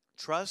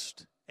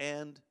 Trust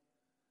and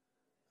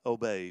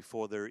obey,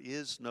 for there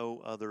is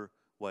no other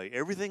way.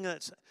 Everything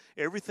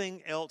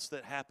else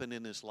that happened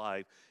in his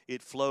life,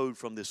 it flowed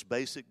from this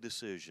basic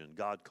decision.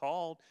 God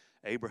called,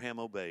 Abraham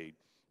obeyed.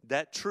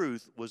 That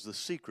truth was the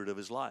secret of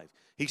his life.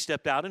 He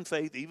stepped out in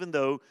faith, even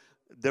though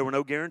there were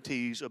no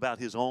guarantees about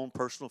his own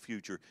personal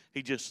future.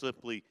 He just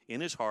simply,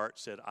 in his heart,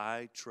 said,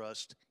 I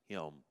trust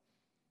him.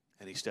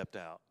 And he stepped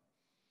out.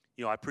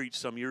 You know, I preached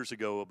some years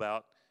ago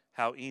about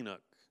how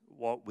Enoch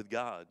walked with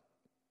God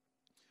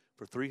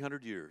for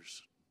 300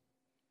 years.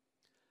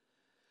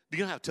 Do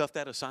you know how tough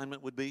that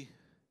assignment would be?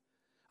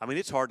 I mean,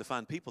 it's hard to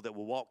find people that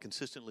will walk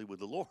consistently with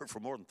the Lord for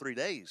more than 3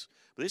 days.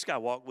 But this guy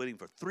walked with him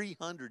for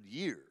 300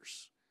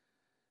 years.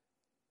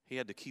 He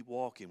had to keep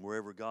walking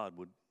wherever God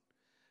would.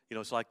 You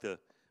know, it's like the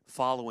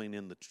following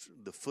in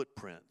the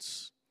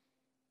footprints,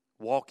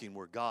 walking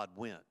where God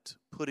went,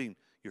 putting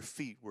your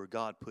feet where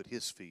God put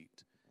his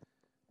feet.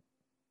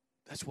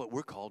 That's what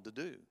we're called to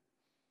do.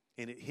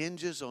 And it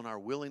hinges on our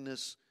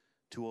willingness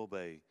to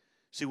obey.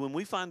 See, when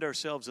we find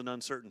ourselves in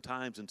uncertain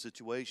times and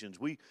situations,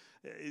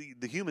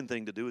 the human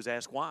thing to do is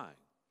ask why.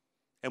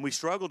 And we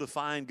struggle to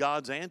find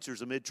God's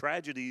answers amid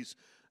tragedies,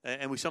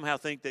 and we somehow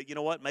think that, you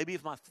know what, maybe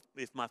if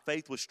my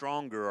faith was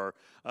stronger or,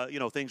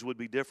 things would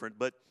be different.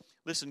 But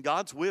listen,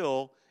 God's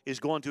will is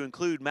going to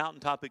include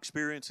mountaintop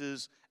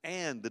experiences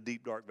and the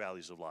deep, dark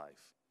valleys of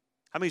life.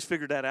 How many's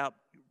figured that out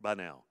by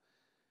now?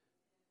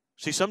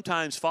 See,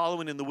 sometimes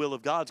following in the will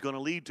of God is going to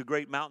lead to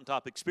great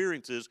mountaintop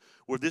experiences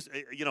where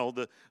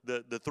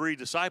the three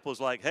disciples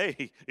like,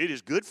 hey, it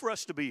is good for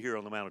us to be here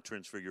on the Mount of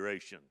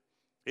Transfiguration.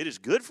 It is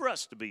good for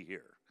us to be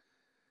here.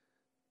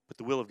 But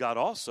the will of God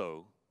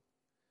also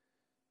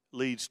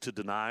leads to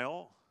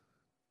denial,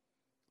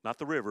 not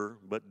the river,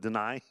 but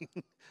denying,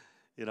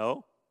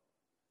 the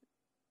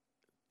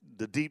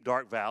deep,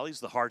 dark valleys,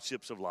 the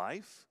hardships of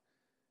life.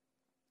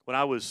 When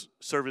I was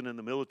serving in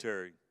the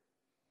military,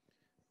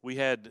 we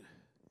had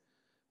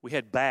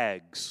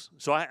bags.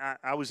 So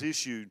I was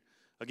issued,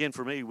 again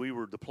for me, we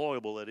were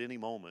deployable at any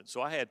moment.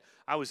 So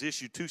I was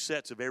issued 2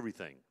 sets of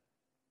everything.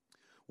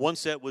 One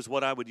set was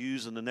what I would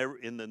use in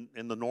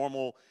the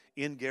normal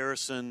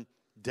in-garrison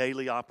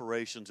daily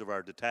operations of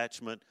our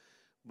detachment.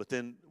 But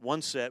then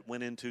one set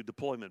went into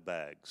deployment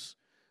bags.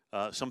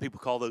 Some people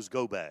call those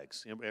go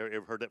bags.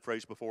 Ever heard that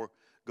phrase before?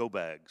 Go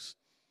bags.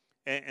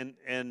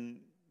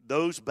 And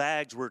those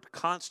bags were to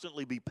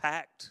constantly be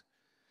packed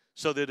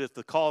so that if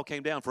the call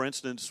came down, for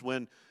instance,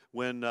 when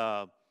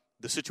the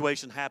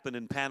situation happened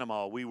in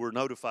Panama, we were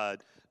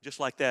notified just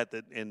like that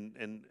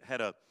and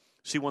had a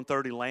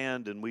C-130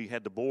 land, and we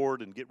had to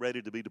board and get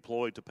ready to be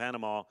deployed to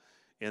Panama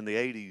in the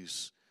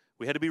 80s.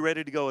 We had to be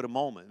ready to go at a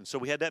moment. And so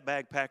we had that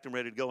bag packed and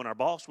ready to go. And our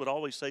boss would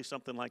always say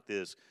something like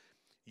this: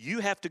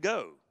 you have to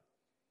go.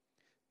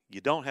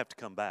 You don't have to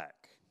come back.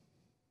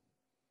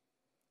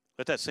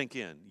 Let that sink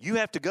in. You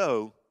have to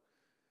go.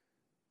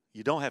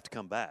 You don't have to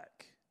come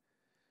back.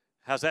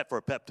 How's that for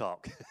a pep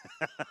talk?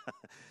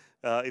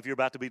 If you're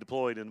about to be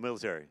deployed in the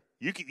military,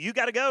 you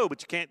got to go,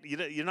 but you can't.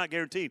 You're not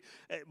guaranteed.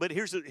 But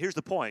here's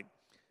the point.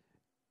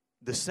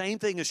 The same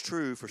thing is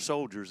true for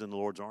soldiers in the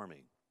Lord's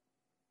army.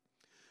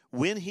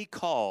 When he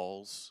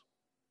calls,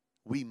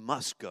 we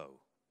must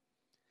go.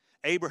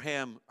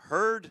 Abraham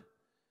heard,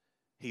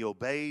 he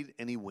obeyed,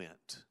 and he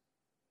went.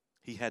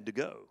 He had to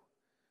go.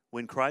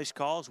 When Christ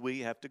calls,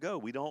 we have to go.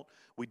 We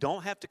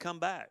don't have to come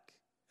back.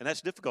 And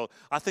that's difficult.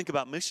 I think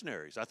about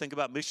missionaries. I think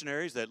about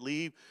missionaries that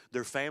leave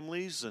their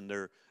families and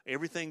their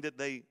everything that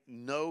they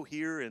know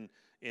here in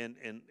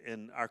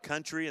our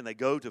country, and they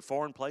go to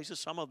foreign places.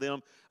 Some of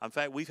them, in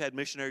fact, we've had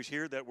missionaries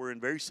here that were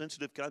in very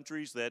sensitive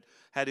countries that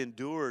had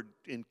endured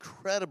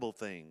incredible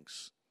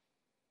things.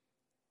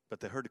 But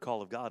they heard the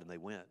call of God and they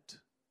went.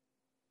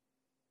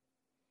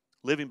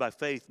 Living by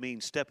faith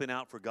means stepping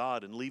out for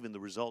God and leaving the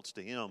results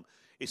to Him.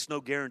 It's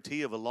no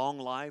guarantee of a long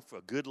life,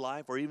 a good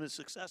life, or even a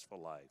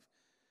successful life.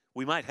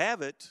 We might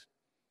have it,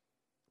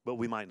 but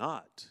we might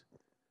not.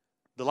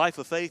 The life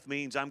of faith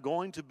means I'm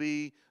going to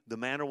be the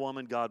man or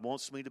woman God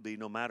wants me to be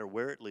no matter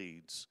where it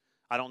leads.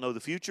 I don't know the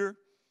future,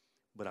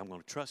 but I'm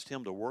going to trust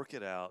Him to work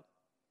it out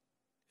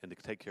and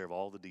to take care of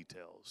all the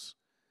details.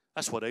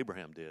 That's what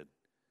Abraham did.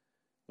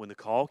 When the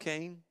call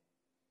came,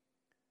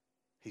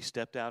 he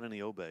stepped out and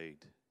he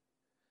obeyed.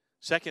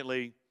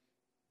 Secondly,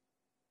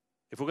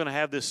 if we're going to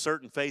have this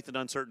certain faith in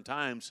uncertain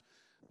times,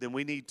 then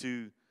we need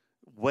to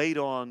wait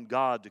on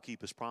God to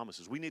keep his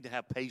promises. We need to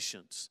have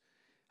patience.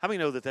 How many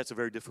know that that's a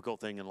very difficult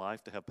thing in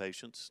life, to have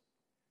patience?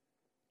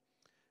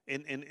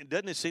 And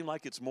doesn't it seem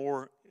like it's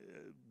more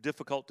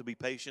difficult to be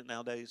patient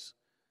nowadays?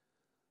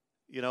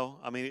 You know,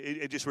 I mean,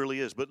 it just really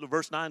is. But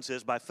verse 9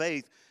 says, by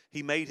faith,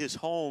 he made his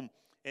home.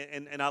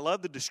 And I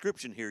love the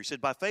description here. He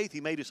said, by faith,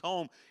 he made his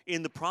home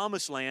in the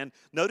promised land.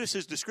 Notice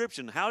his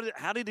description. How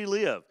did he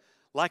live?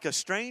 Like a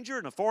stranger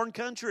in a foreign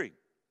country.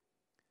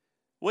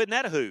 Wasn't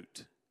that a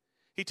hoot?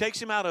 He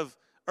takes him out of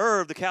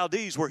Ur of the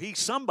Chaldees, where he's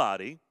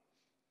somebody,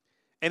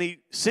 and he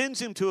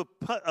sends him to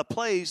a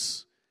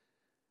place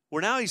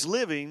where now he's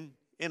living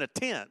in a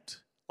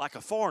tent, like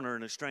a foreigner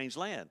in a strange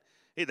land.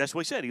 That's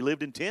what he said. He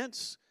lived in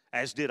tents,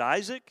 as did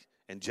Isaac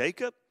and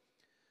Jacob,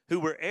 who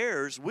were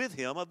heirs with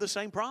him of the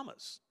same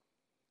promise.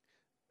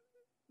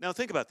 Now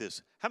think about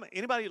this.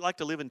 Anybody like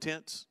to live in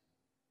tents?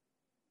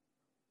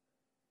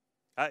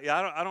 I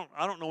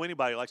don't know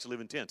anybody who likes to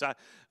live in tents.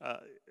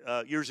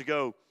 Years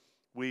ago,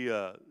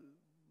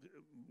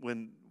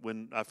 when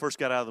I first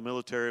got out of the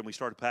military and we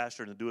started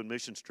pastoring and doing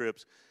mission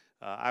trips,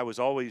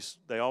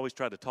 they always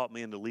tried to talk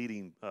me into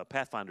leading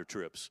Pathfinder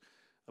trips,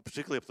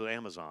 particularly up to the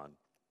Amazon,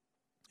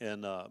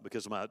 and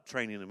because of my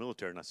training in the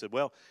military. And I said,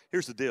 well,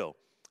 here's the deal.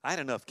 I had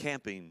enough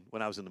camping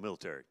when I was in the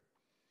military.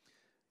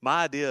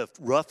 My idea of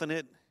roughing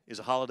it is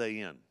a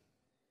Holiday Inn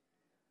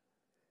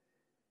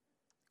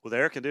with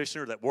air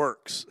conditioner that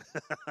works.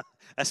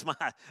 That's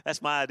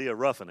my idea of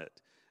roughing it.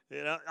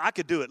 You know, I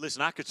could do it.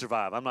 Listen, I could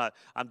survive.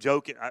 I'm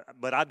joking,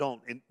 but I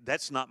don't.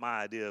 That's not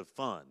my idea of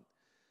fun.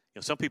 You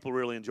know, some people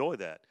really enjoy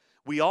that.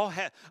 We all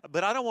have,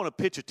 but I don't want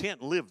to pitch a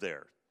tent and live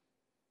there.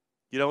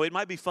 You know, it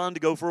might be fun to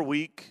go for a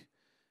week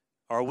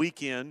or a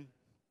weekend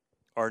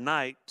or a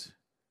night,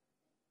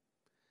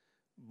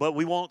 but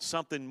we want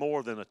something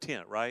more than a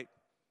tent, right?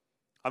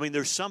 I mean,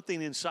 there's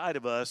something inside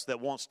of us that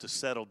wants to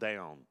settle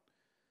down.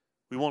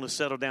 We want to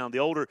settle down. The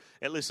older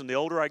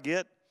I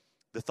get,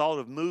 the thought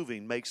of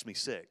moving makes me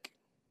sick.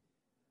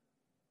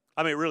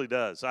 I mean, it really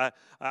does. I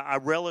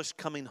relish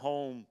coming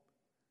home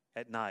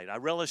at night. I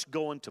relish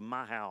going to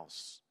my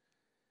house.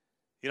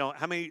 You know,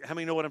 how many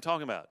know what I'm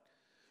talking about?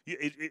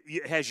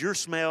 It has your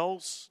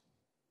smells.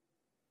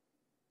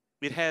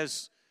 It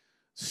has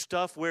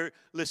stuff where,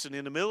 listen,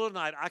 in the middle of the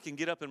night, I can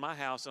get up in my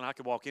house and I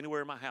can walk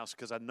anywhere in my house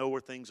because I know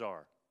where things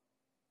are.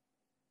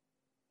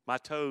 My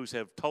toes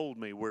have told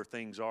me where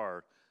things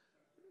are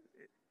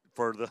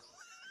for the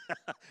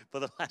for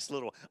the last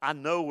little. I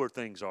know where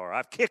things are.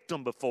 I've kicked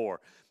them before,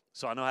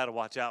 so I know how to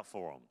watch out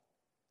for them.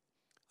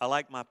 I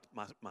like my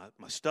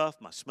stuff,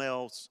 my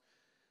smells.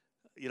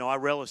 You know, I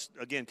relish,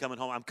 again, coming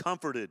home. I'm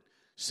comforted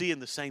seeing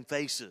the same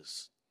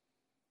faces.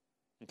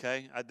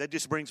 Okay? That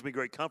just brings me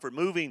great comfort.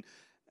 Moving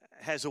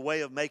has a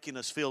way of making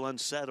us feel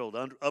unsettled,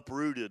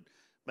 uprooted,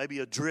 maybe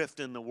adrift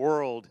in the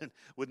world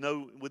with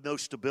no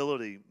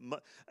stability.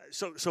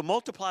 So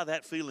multiply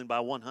that feeling by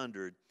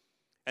 100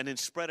 and then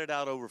spread it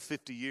out over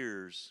 50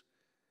 years,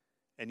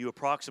 and you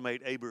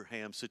approximate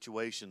Abraham's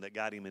situation that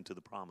got him into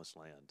the promised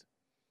land.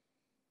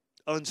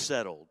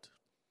 Unsettled.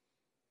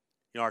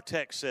 You know, our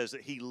text says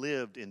that he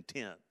lived in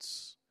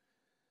tents.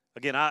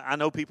 Again, I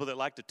know people that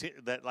like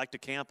to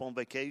camp on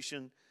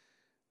vacation,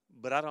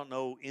 but I don't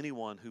know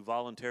anyone who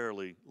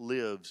voluntarily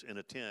lives in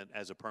a tent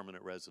as a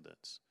permanent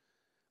residence.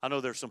 I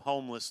know there's some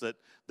homeless that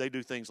they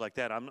do things like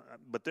that.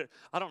 But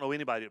I don't know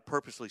anybody that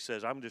purposely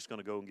says, I'm just going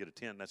to go and get a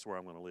tent and that's where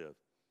I'm going to live.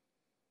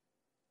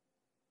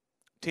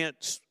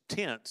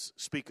 Tents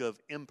speak of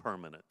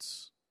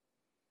impermanence.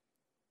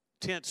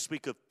 Tents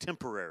speak of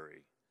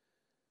temporary.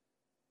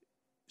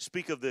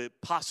 Speak of the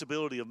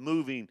possibility of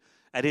moving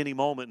at any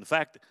moment. In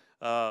fact,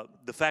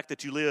 the fact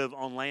that you live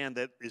on land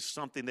that is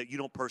something that you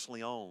don't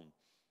personally own.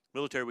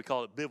 Military, we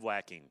call it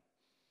bivouacking.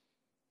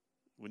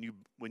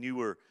 When you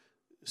were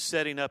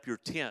setting up your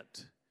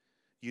tent,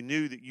 you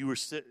knew that you were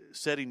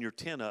setting your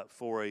tent up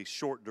for a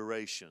short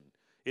duration.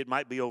 It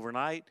might be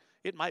overnight.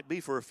 It might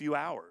be for a few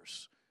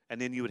hours. And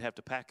then you would have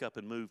to pack up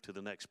and move to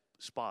the next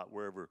spot,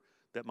 wherever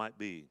that might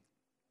be.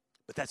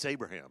 But that's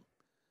Abraham.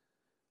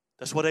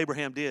 That's what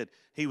Abraham did.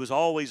 He was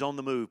always on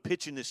the move,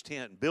 pitching his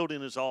tent,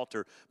 building his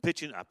altar,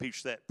 I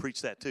preached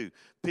that too.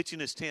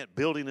 Pitching his tent,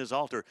 building his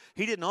altar.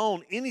 He didn't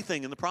own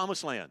anything in the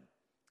promised land.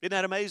 Isn't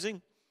that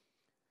amazing?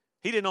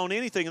 He didn't own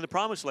anything in the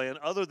promised land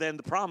other than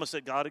the promise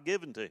that God had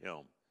given to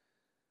him.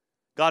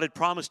 God had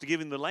promised to give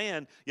him the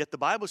land, yet the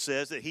Bible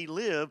says that he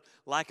lived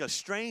like a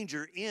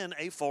stranger in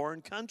a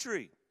foreign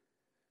country.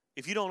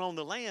 If you don't own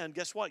the land,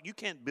 guess what? You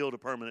can't build a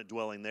permanent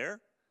dwelling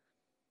there.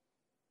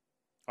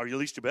 Or at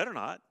least you better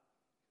not.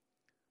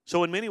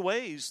 So in many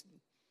ways,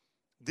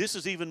 this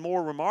is even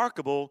more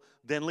remarkable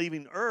than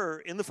leaving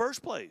Ur in the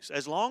first place.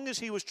 As long as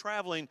he was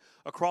traveling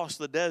across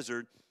the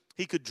desert,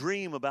 he could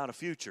dream about a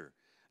future.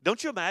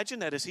 Don't you imagine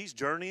that as he's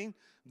journeying,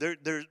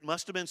 there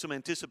must have been some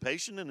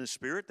anticipation in his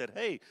spirit that,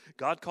 hey,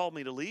 God called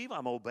me to leave.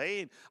 I'm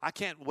obeying. I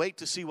can't wait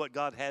to see what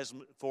God has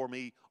for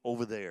me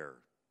over there.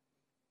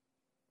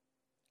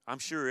 I'm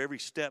sure every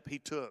step he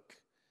took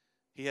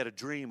He had a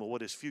dream of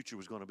what his future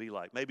was going to be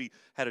like. Maybe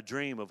had a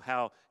dream of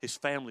how his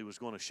family was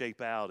going to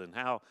shape out and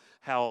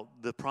how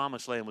the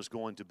promised land was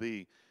going to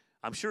be.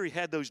 I'm sure he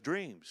had those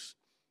dreams.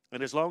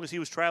 And as long as he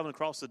was traveling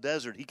across the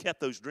desert, he kept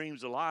those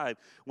dreams alive.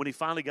 When he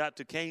finally got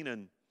to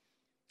Canaan,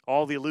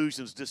 all the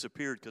illusions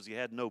disappeared because he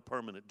had no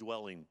permanent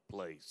dwelling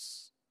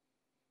place.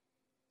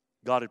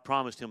 God had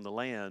promised him the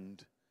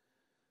land,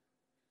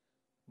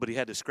 but he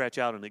had to scratch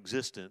out an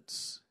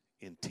existence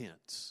in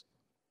tents.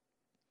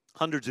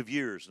 Hundreds of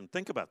years, and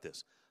think about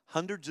this,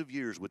 hundreds of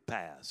years would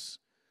pass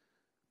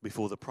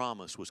before the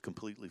promise was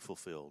completely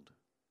fulfilled.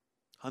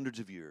 Hundreds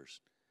of years.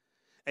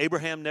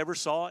 Abraham never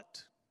saw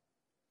it.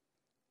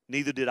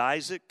 Neither did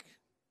Isaac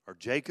or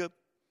Jacob.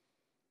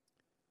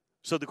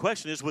 So the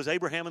question is, was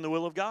Abraham in the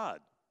will of God?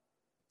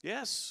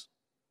 Yes.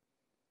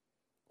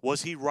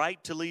 Was he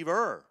right to leave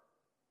Ur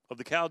of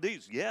the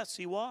Chaldees? Yes,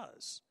 he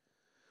was.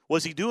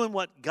 Was he doing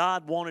what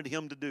God wanted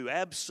him to do?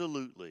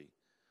 Absolutely.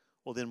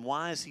 Well, then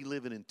why is he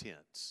living in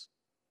tents?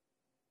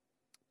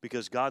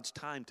 Because God's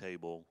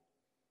timetable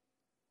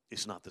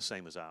is not the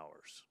same as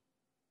ours.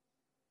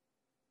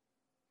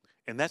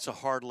 And that's a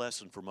hard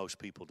lesson for most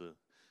people to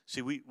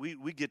see.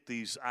 We get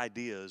these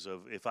ideas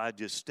of if I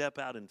just step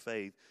out in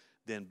faith,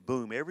 then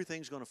boom,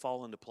 everything's going to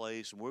fall into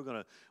place, and we're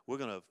going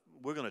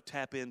to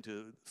tap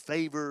into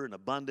favor and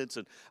abundance.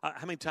 And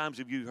how many times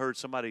have you heard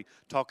somebody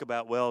talk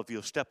about, well, if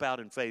you'll step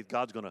out in faith,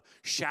 God's going to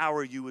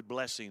shower you with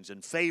blessings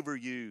and favor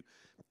you?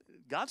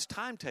 God's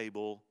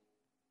timetable,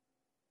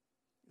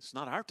 it's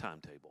not our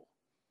timetable.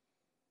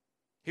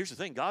 Here's the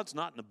thing, God's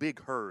not in a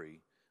big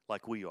hurry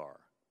like we are.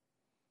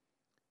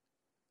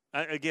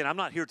 Again, I'm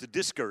not here to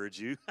discourage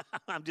you.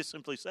 I'm just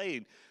simply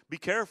saying, be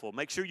careful.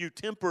 Make sure you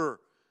temper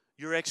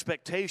your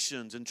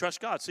expectations and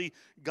trust God. See,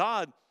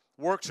 God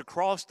works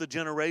across the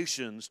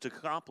generations to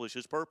accomplish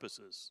his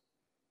purposes.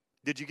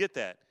 Did you get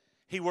that?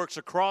 He works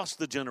across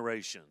the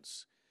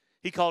generations.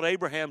 He called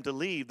Abraham to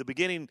leave, the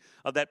beginning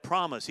of that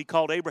promise. He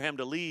called Abraham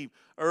to leave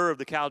Ur of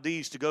the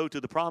Chaldees to go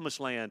to the promised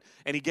land.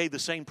 And he gave the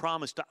same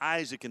promise to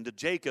Isaac and to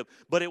Jacob.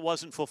 But it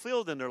wasn't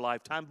fulfilled in their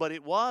lifetime, but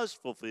it was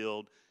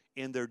fulfilled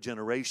in their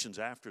generations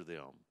after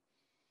them.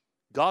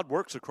 God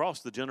works across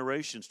the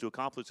generations to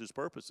accomplish his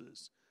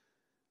purposes.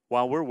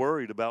 While we're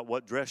worried about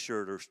what dress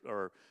shirt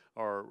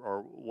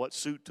or what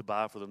suit to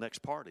buy for the next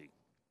party.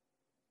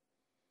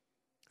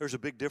 There's a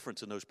big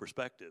difference in those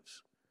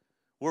perspectives.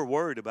 We're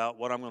worried about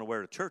what I'm going to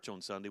wear to church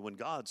on Sunday when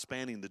God's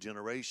spanning the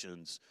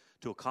generations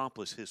to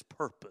accomplish his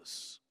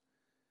purpose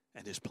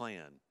and his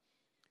plan.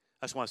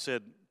 That's why I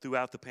said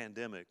throughout the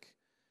pandemic,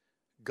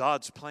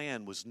 God's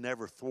plan was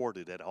never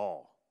thwarted at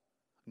all.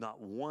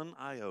 Not one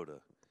iota.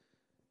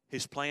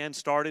 His plan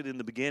started in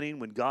the beginning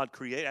when God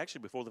created,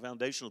 actually before the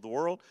foundation of the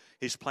world.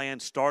 His plan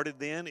started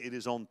then. It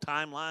is on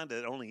timeline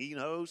that only he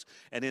knows.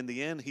 And in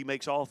the end, he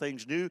makes all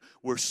things new.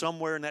 We're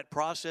somewhere in that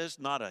process.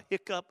 Not a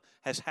hiccup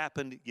has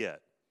happened yet.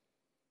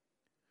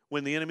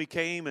 When the enemy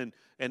came and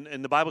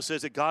the Bible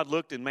says that God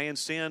looked and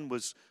man's sin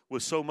was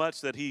so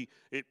much that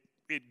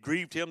it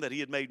grieved him that he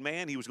had made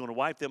man. He was going to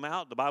wipe them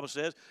out, the Bible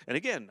says. And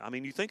again, I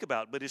mean, you think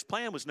about it, but his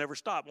plan was never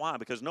stopped. Why?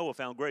 Because Noah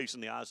found grace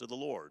in the eyes of the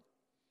Lord.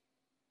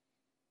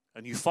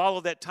 And you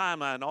follow that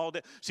timeline all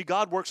day. See,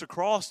 God works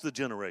across the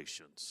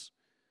generations.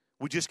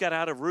 We just got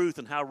out of Ruth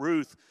and how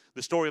Ruth,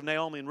 the story of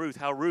Naomi and Ruth,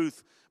 how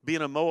Ruth,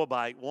 being a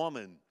Moabite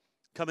woman,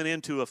 coming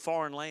into a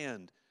foreign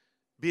land,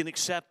 being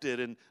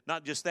accepted, and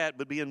not just that,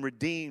 but being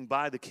redeemed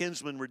by the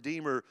kinsman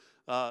redeemer,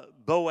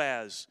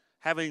 Boaz,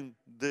 having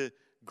the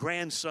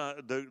grandson,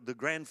 the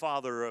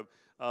grandfather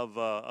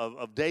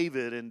of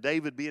David, and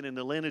David being in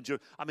the lineage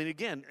of, I mean,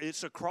 again,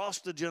 it's across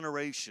the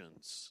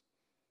generations.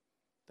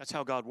 That's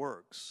how God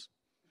works.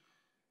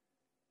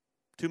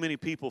 Too many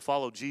people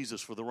follow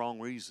Jesus for the wrong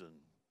reason.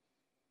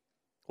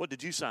 What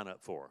did you sign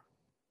up for?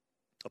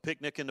 A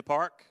picnic in the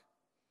park?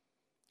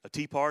 A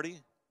tea party?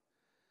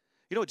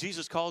 You know what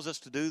Jesus calls us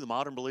to do, the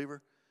modern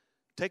believer?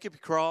 Take up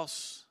your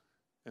cross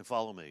and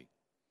follow me.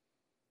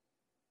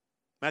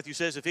 Matthew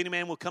says, if any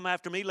man will come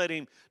after me, let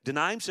him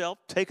deny himself,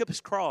 take up his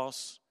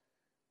cross,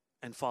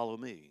 and follow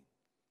me.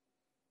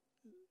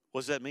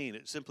 What does that mean?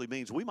 It simply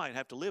means we might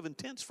have to live in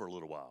tents for a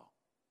little while.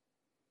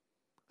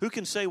 Who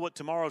can say what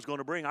tomorrow is going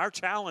to bring? Our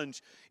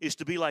challenge is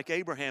to be like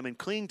Abraham and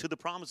cling to the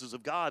promises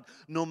of God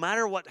no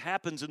matter what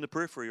happens in the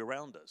periphery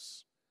around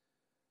us.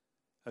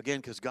 Again,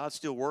 because God's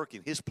still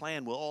working. His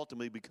plan will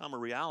ultimately become a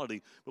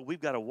reality, but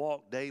we've got to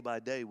walk day by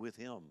day with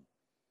him.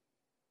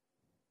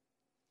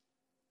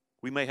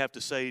 We may have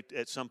to say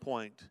at some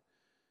point,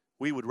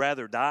 we would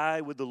rather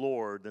die with the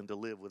Lord than to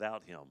live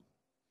without him.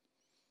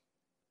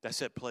 That's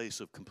that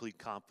place of complete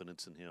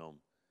confidence in him.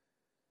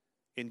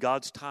 In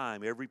God's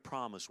time, every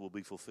promise will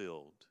be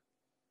fulfilled.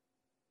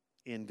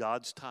 In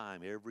God's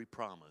time, every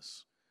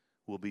promise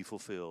will be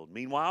fulfilled.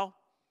 Meanwhile,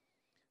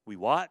 we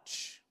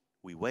watch,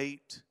 we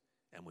wait,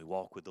 and we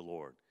walk with the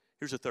Lord.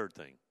 Here's the third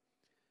thing.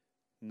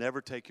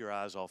 Never take your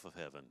eyes off of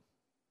heaven.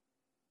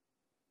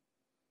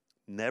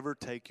 Never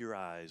take your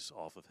eyes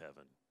off of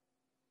heaven.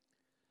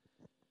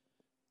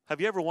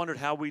 Have you ever wondered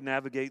how we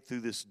navigate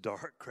through this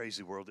dark,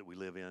 crazy world that we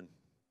live in?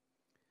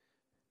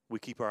 we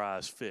keep our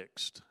eyes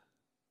fixed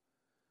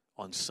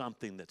on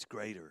something that's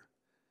greater.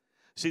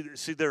 See,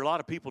 there are a lot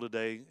of people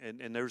today,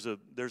 and there's a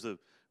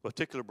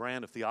particular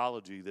brand of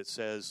theology that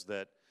says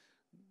that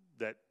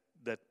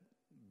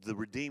the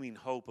redeeming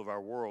hope of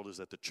our world is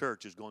that the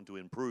church is going to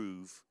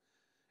improve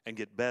and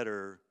get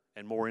better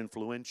and more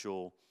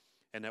influential,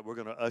 and that we're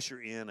going to usher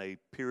in a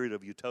period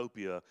of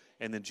utopia,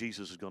 and then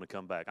Jesus is going to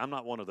come back. I'm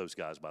not one of those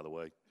guys, by the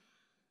way.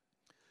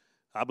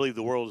 I believe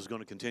the world is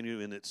going to continue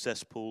in its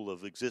cesspool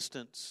of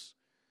existence,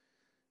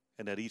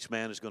 and that each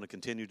man is going to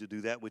continue to do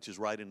that which is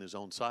right in his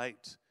own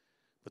sight.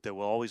 But there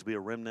will always be a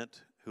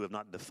remnant who have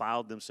not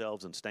defiled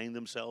themselves and stained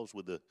themselves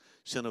with the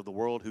sin of the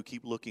world, who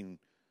keep looking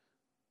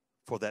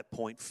for that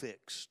point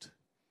fixed.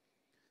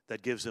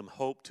 That gives them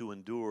hope to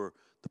endure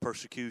the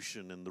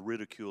persecution and the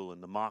ridicule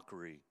and the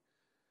mockery.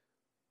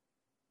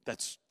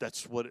 That's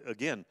what,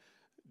 again,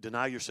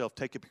 deny yourself,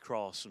 take up your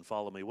cross, and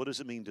follow me. What does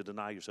it mean to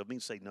deny yourself? It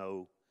means say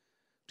no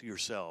to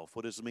yourself.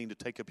 What does it mean to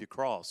take up your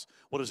cross?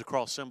 What does the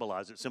cross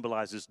symbolize? It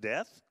symbolizes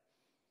death.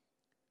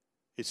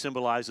 It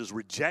symbolizes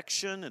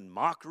rejection and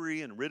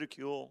mockery and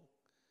ridicule.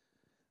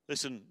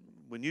 Listen,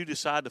 when you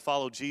decide to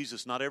follow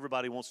Jesus, not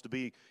everybody wants to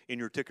be in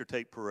your ticker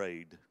tape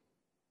parade.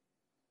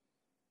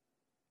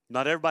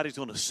 Not everybody's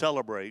going to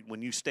celebrate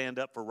when you stand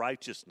up for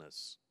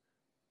righteousness.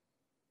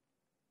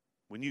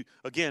 When you,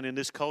 again, in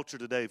this culture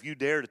today, if you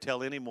dare to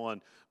tell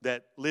anyone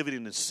that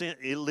living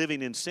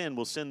in sin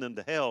will send them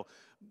to hell,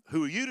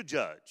 who are you to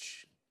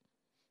judge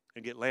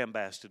and get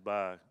lambasted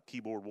by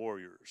keyboard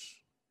warriors?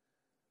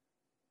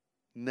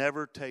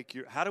 Never take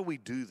your... How do we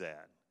do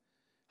that?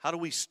 How do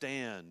we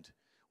stand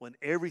when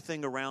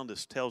everything around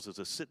us tells us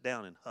to sit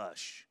down and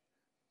hush?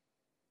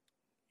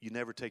 You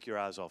never take your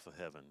eyes off of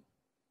heaven.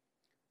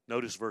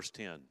 Notice verse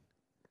 10.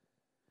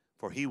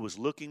 For he was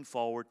looking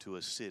forward to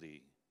a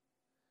city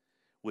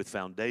with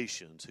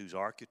foundations whose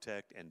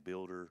architect and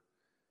builder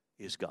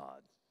is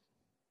God.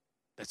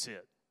 That's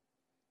it.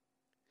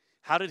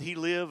 How did he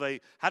live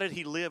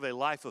a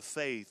life of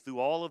faith through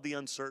all of the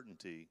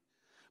uncertainty?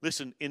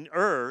 Listen, in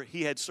Ur,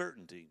 he had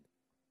certainty.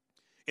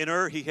 In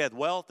Ur, he had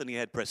wealth and he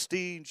had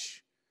prestige.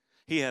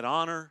 He had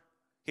honor.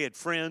 He had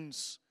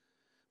friends.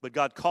 But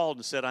God called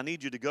and said, I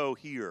need you to go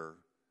here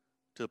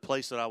to a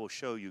place that I will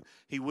show you.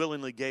 He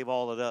willingly gave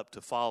all it up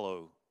to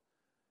follow.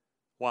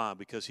 Why?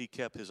 Because he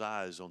kept his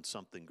eyes on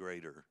something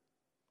greater.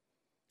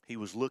 He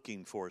was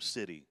looking for a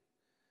city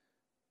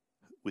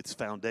with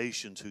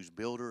foundations whose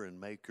builder and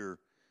maker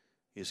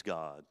is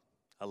God.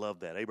 I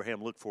love that.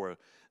 Abraham looked for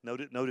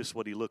notice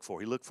what he looked for.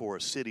 He looked for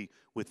a city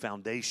with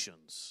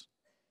foundations.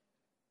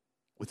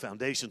 With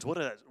foundations. What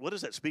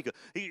does that speak of?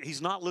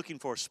 He's not looking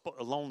for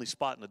a lonely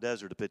spot in the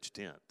desert to pitch a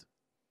tent.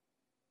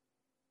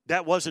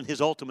 That wasn't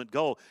his ultimate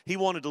goal. He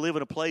wanted to live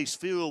in a place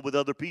filled with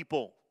other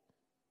people.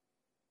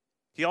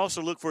 He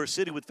also looked for a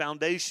city with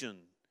foundation.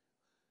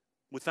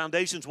 With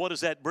foundations, what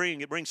does that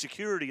bring? It brings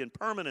security and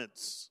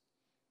permanence.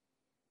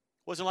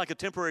 It wasn't like a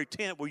temporary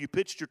tent where you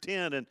pitched your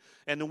tent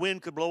and the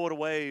wind could blow it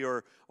away,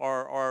 or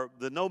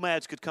the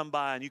nomads could come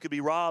by and you could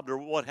be robbed or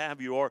what have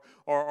you,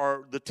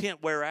 or the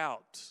tent wear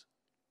out.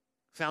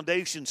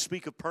 Foundations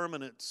speak of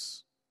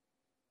permanence.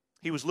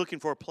 He was looking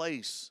for a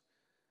place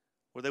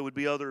where there would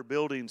be other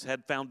buildings,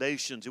 had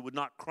foundations. It would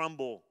not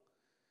crumble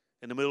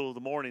in the middle of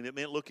the morning. It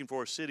meant looking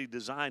for a city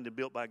designed and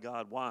built by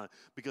God. Why?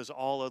 Because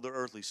all other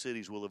earthly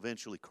cities will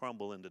eventually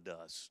crumble into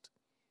dust.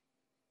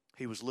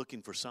 He was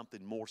looking for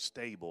something more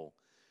stable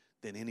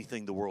than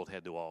anything the world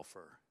had to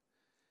offer.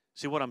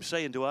 See, what I'm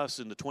saying to us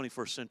in the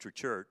 21st century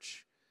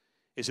church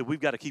is that we've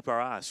got to keep our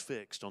eyes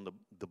fixed on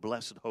the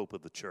blessed hope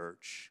of the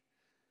church,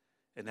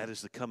 and that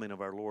is the coming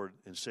of our Lord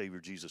and Savior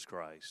Jesus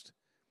Christ.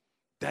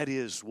 That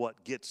is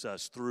what gets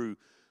us through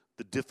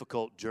the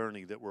difficult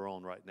journey that we're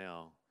on right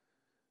now.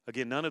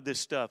 Again, none of this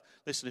stuff.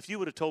 Listen, if you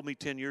would have told me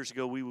 10 years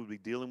ago we would be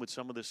dealing with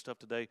some of this stuff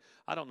today,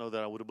 I don't know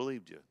that I would have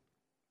believed you.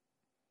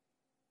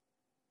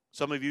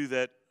 Some of you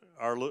that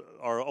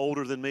are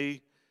older than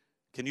me,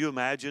 can you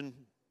imagine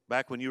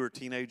back when you were a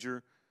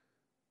teenager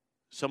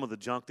some of the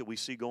junk that we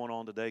see going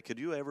on today? Could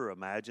you ever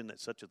imagine that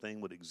such a thing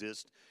would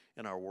exist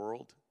in our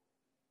world?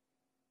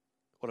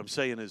 What I'm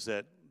saying is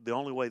that the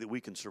only way that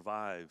we can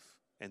survive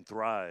and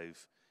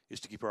thrive is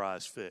to keep our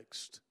eyes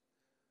fixed,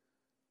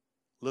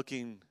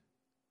 looking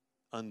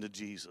unto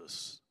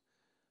Jesus,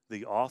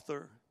 the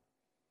author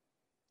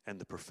and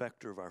the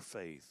perfecter of our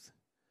faith.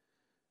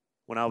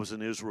 When I was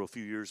in Israel a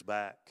few years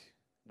back,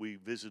 we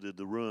visited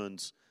the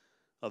ruins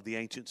of the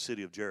ancient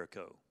city of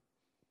Jericho.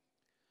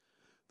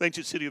 The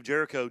ancient city of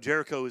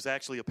Jericho is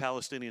actually a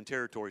Palestinian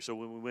territory. So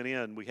when we went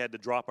in, we had to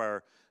drop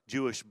our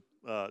Jewish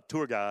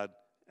tour guide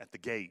at the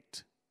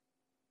gate.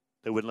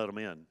 They wouldn't let them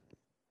in.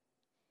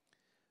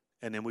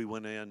 And then we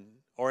went in,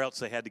 or else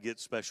they had to get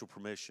special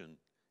permission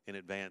in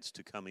advance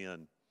to come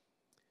in.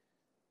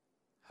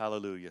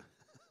 Hallelujah.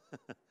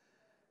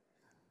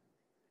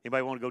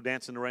 Anybody want to go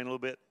dance in the rain a little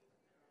bit?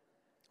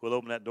 We'll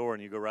open that door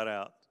and you go right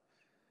out.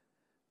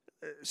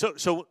 So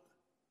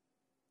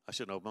I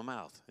shouldn't open my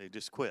mouth. Hey,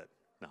 just quit.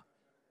 No.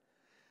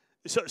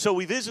 So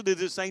we visited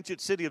this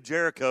ancient city of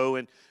Jericho,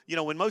 and, you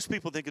know, when most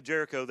people think of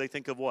Jericho, they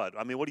think of what?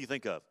 I mean, what do you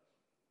think of?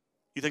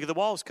 You think of the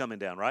walls coming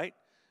down, right?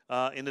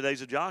 In the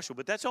days of Joshua.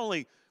 But that's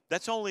only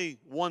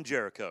one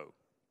Jericho.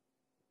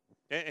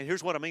 And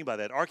here's what I mean by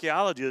that.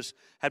 Archaeologists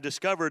have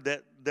discovered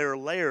that there are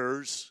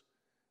layers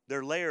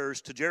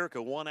to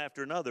Jericho, one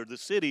after another. The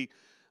city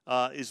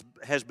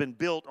has been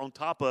built on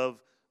top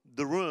of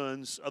the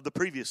ruins of the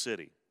previous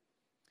city.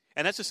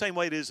 And that's the same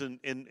way it is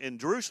in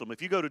Jerusalem.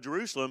 If you go to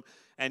Jerusalem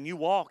and you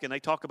walk, and they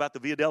talk about the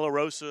Via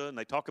Dolorosa, and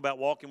they talk about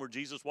walking where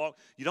Jesus walked,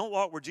 you don't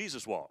walk where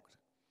Jesus walked,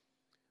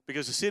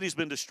 because the city's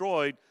been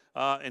destroyed.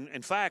 And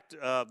in fact,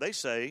 they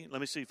say,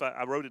 let me see if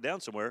I wrote it down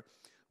somewhere,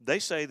 they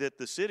say that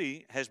the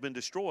city has been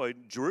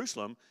destroyed,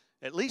 Jerusalem,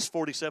 at least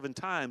 47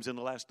 times in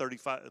the last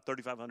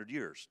 3,500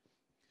 years.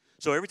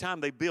 So every time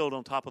they build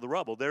on top of the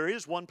rubble, there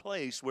is one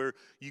place where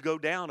you go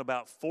down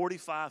about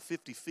 45,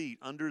 50 feet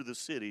under the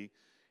city,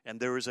 and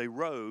there is a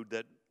road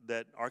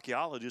that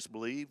archaeologists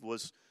believe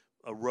was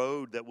a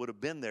road that would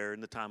have been there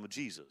in the time of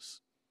Jesus.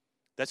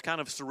 That's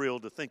kind of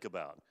surreal to think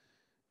about.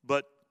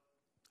 But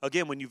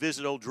again, when you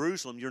visit Old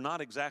Jerusalem, you're not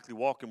exactly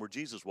walking where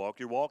Jesus walked.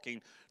 You're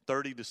walking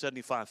 30 to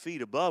 75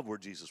 feet above where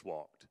Jesus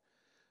walked.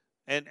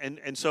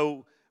 And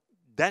so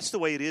that's the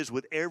way it is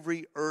with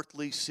every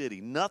earthly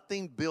city.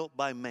 Nothing built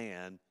by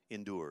man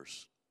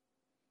endures.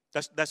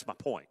 That's my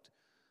point.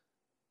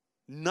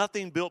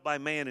 Nothing built by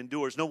man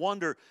endures. No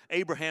wonder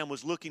Abraham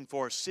was looking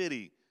for a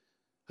city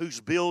whose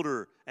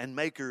builder and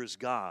maker is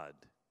God,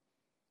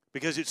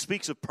 because it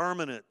speaks of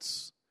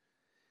permanence.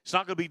 It's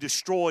not going to be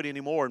destroyed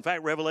anymore. In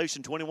fact,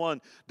 Revelation 21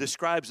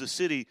 describes the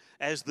city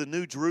as the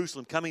new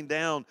Jerusalem coming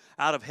down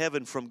out of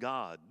heaven from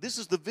God. This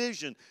is the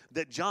vision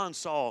that John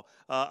saw,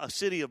 a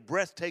city of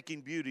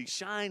breathtaking beauty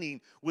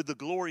shining with the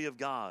glory of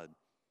God.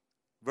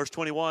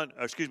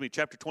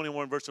 Chapter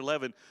 21, verse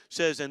 11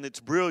 says, and its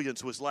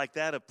brilliance was like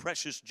that of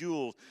precious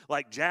jewels,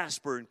 like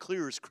jasper and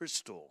clear as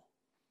crystal.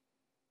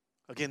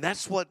 Again,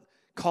 that's what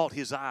caught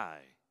his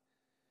eye.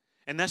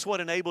 And that's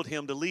what enabled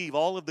him to leave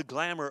all of the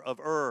glamour of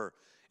Ur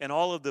and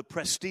all of the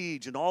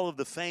prestige and all of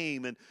the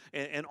fame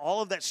and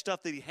all of that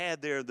stuff that he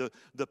had there,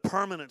 the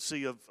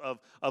permanency of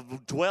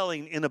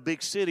dwelling in a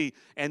big city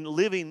and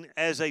living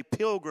as a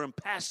pilgrim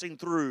passing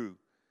through.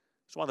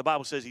 That's why the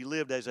Bible says he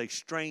lived as a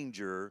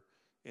stranger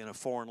in a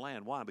foreign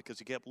land. Why? Because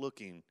he kept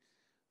looking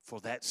for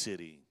that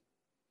city.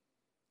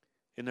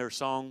 In their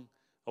song,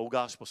 old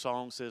gospel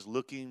song says,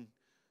 looking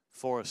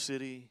for a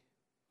city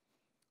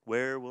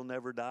where we'll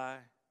never die.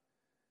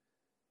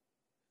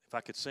 If I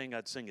could sing,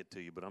 I'd sing it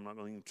to you, but I'm not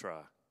going to even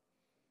try.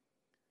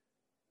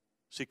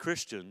 See,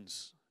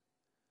 Christians,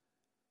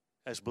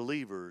 as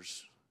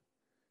believers,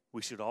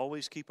 we should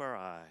always keep our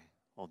eye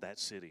on that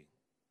city.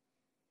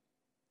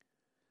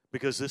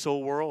 Because this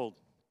old world,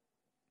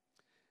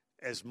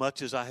 as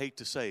much as I hate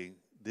to say,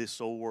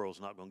 this old world's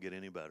not going to get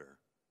any better.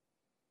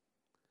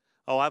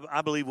 Oh,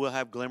 I believe we'll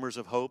have glimmers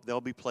of hope.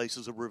 There'll be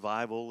places of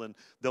revival, and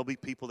there'll be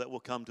people that will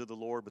come to the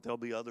Lord, but there'll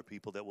be other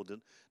people that will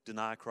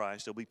deny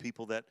Christ. There'll be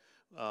people that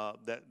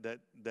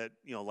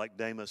like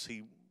Demas,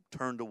 he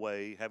turned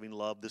away, having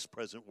loved this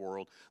present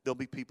world. There'll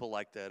be people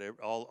like that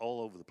all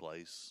over the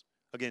place.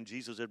 Again,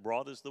 Jesus had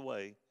brought us the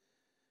way,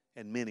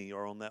 and many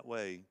are on that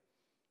way.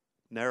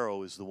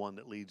 Narrow is the one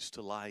that leads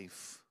to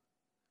life.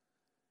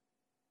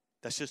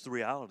 That's just the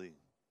reality.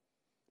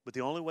 But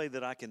the only way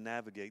that I can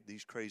navigate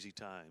these crazy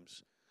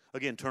times,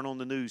 again, turn on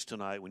the news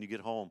tonight when you get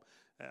home.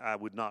 I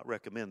would not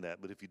recommend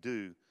that, but if you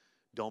do,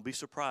 don't be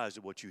surprised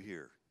at what you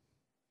hear.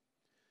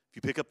 If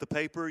you pick up the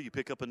paper, you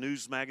pick up a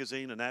news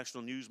magazine, a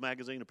national news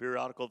magazine, a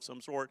periodical of some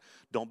sort,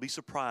 don't be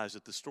surprised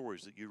at the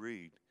stories that you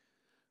read,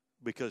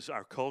 because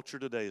our culture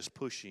today is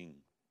pushing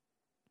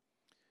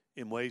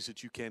in ways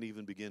that you can't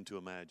even begin to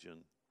imagine.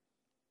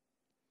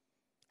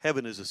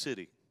 Heaven is a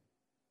city.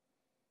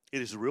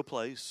 It is a real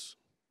place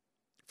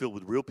filled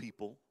with real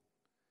people.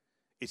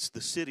 It's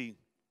the city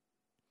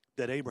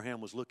that Abraham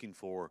was looking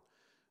for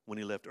when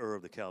he left Ur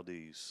of the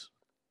Chaldees.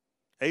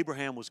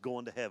 Abraham was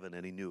going to heaven,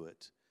 and he knew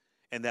it.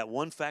 And that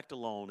one fact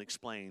alone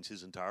explains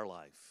his entire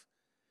life.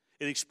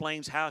 It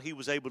explains how he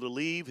was able to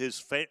leave his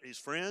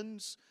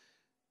friends,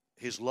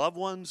 his loved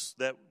ones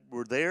that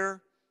were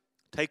there,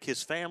 take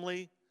his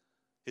family,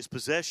 his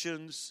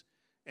possessions,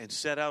 and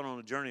set out on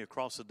a journey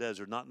across the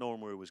desert, not knowing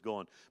where he was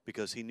going,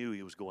 because he knew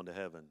he was going to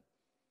heaven.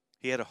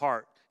 He had a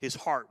heart. His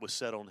heart was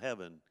set on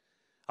heaven.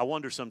 I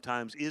wonder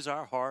sometimes, is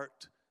our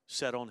heart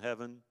set on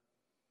heaven?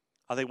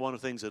 I think one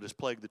of the things that has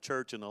plagued the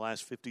church in the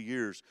last 50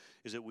 years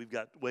is that we've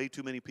got way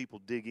too many people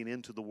digging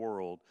into the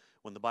world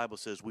when the Bible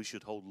says we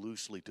should hold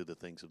loosely to the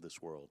things of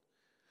this world.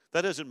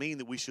 That doesn't mean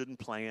that we shouldn't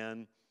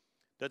plan.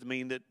 Doesn't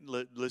mean that,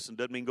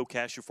 doesn't mean go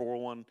cash your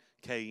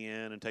 401k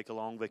in and take a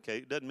long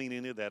vacation. Doesn't mean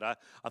any of that.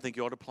 I think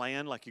you ought to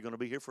plan like you're going to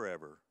be here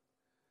forever.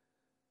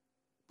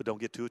 But don't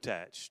get too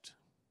attached.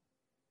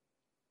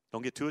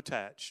 Don't get too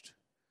attached.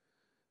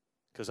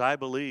 Because I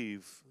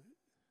believe,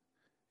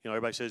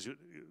 everybody says,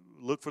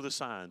 look for the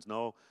signs.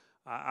 No,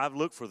 I've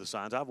looked for the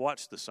signs. I've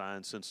watched the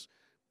signs since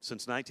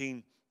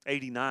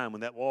 1989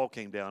 when that wall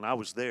came down. I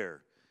was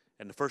there.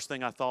 And the first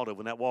thing I thought of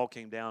when that wall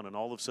came down and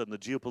all of a sudden the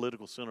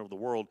geopolitical center of the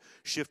world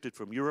shifted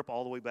from Europe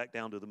all the way back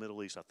down to the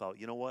Middle East, I thought,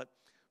 you know what?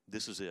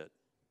 This is it.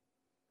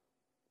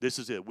 This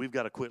is it. We've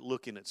got to quit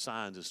looking at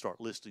signs and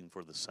start listening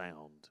for the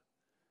sound.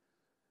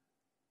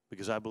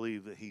 Because I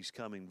believe that he's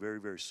coming very,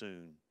 very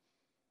soon.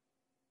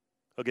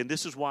 Again,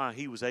 this is why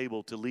he was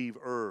able to leave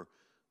Ur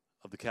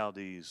of the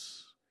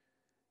Chaldees.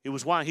 It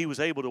was why he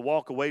was able to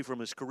walk away from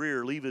his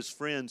career, leave his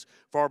friends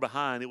far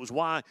behind. It was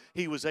why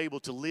he was able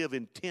to live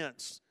in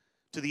tents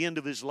to the end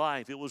of his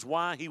life. It was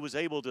why he was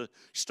able to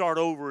start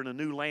over in a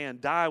new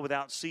land, die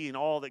without seeing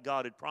all that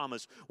God had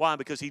promised. Why?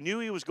 Because he knew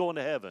he was going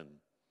to heaven.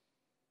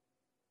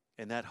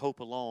 And that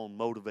hope alone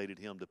motivated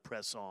him to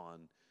press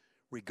on,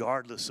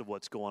 regardless of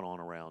what's going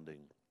on around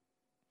him.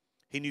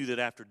 He knew that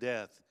after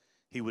death,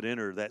 he would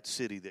enter that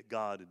city that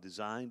God had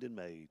designed and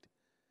made.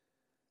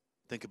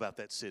 Think about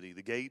that city.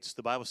 The gates,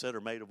 the Bible said,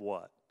 are made of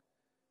what?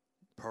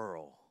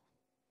 Pearl.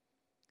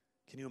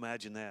 Can you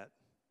imagine that?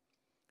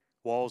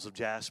 Walls of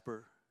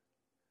jasper,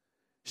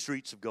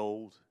 streets of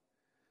gold.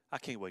 I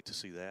can't wait to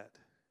see that.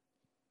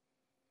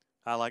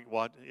 I like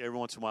every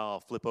once in a while I'll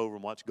flip over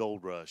and watch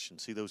Gold Rush and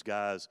see those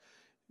guys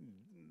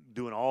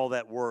doing all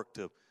that work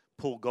to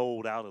pull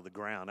gold out of the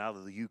ground, out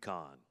of the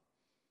Yukon.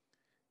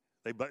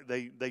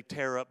 They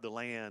tear up the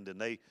land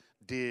and they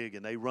dig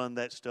and they run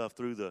that stuff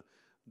through the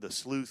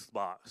sleuth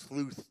box,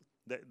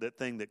 that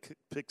thing that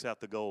picks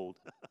out the gold.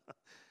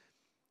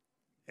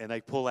 And they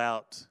pull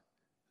out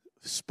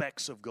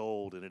specks of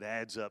gold and it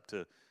adds up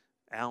to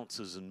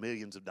ounces and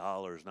millions of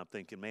dollars. And I'm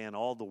thinking, man,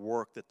 all the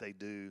work that they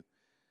do,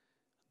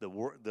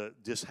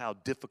 just how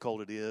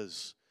difficult it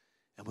is.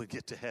 And we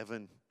get to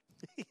heaven,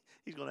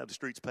 he's going to have the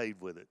streets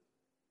paved with it.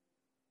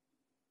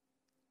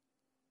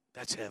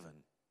 That's heaven.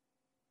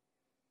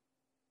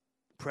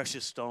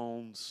 Precious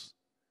stones.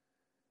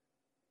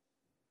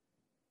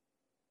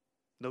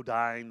 No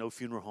dying, no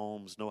funeral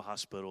homes, no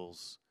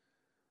hospitals,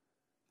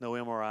 no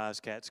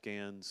MRIs, CAT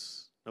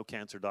scans, no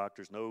cancer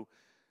doctors, no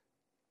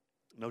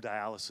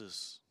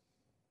dialysis.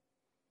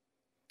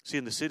 See,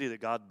 in the city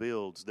that God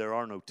builds, there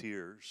are no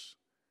tears.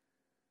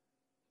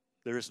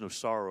 There is no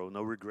sorrow,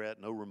 no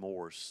regret, no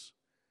remorse.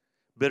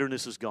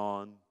 Bitterness is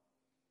gone.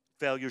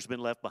 Failure's been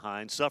left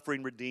behind.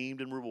 Suffering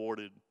redeemed and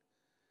rewarded.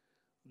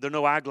 There are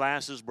no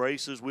eyeglasses,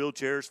 braces,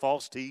 wheelchairs,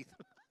 false teeth,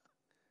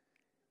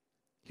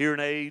 hearing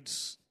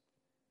aids.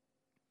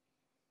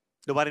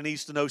 Nobody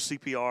needs to know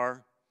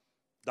CPR.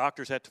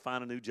 Doctors have to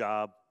find a new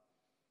job.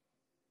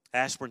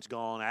 Aspirin's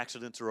gone.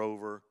 Accidents are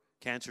over.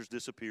 Cancer's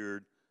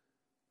disappeared.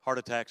 Heart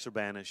attacks are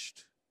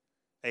banished.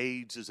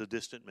 AIDS is a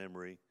distant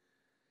memory.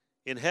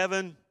 In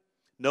heaven,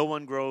 no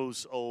one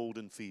grows old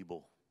and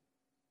feeble.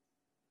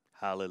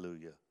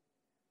 Hallelujah.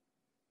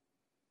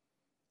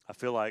 I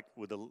feel like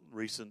with the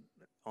recent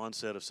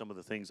onset of some of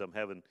the things I'm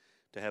having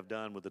to have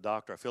done with the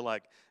doctor, I feel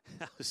like,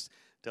 I was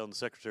telling the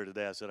secretary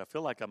today, I said, I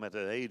feel like I'm at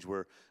that age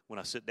where when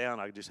I sit down,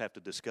 I just have to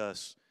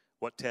discuss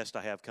what test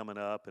I have coming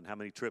up and how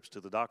many trips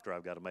to the doctor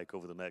I've got to make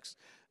over the next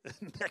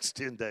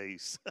 10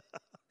 days.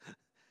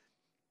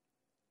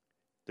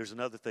 There's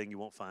another thing you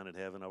won't find in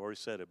heaven. I've already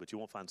said it, but you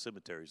won't find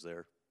cemeteries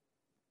there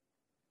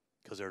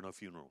because there are no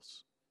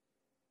funerals.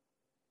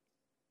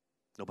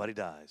 Nobody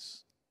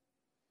dies.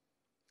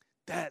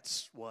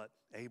 That's what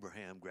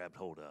Abraham grabbed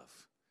hold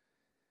of.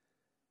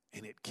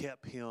 And it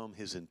kept him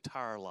his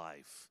entire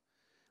life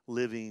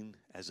living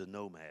as a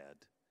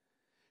nomad,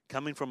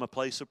 coming from a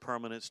place of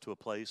permanence to a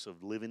place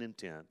of living in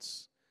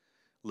tents,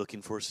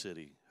 looking for a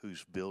city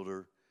whose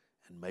builder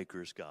and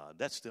maker is God.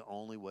 That's the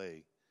only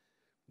way.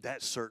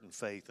 That's certain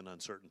faith in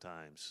uncertain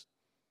times.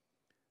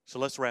 So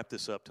let's wrap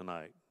this up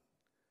tonight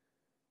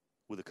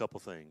with a couple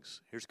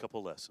things. Here's a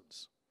couple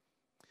lessons.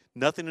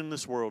 Nothing in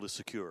this world is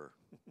secure,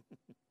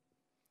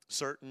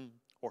 certain,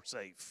 or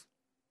safe.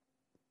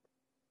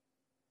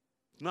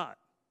 Not.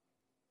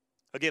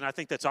 Again, I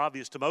think that's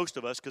obvious to most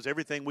of us because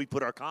everything we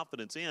put our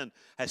confidence in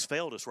has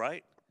failed us,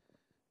 right?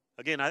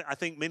 Again, I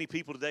think many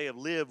people today have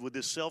lived with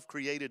this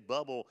self-created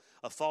bubble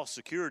of false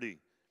security.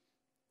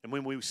 And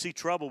when we see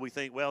trouble, we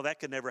think, well, that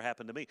could never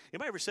happen to me.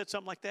 Anybody ever said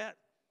something like that?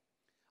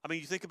 I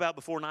mean, you think about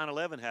before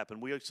 9/11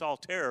 happened, we saw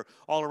terror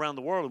all around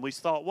the world, and we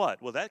thought,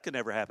 what? Well, that could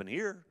never happen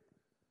here.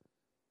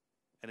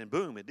 And then,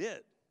 boom, it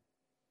did.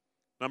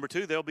 Number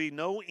two, there'll be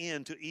no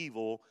end to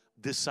evil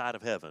this side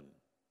of heaven.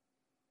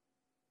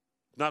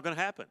 Not going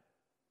to happen.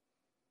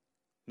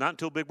 Not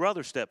until Big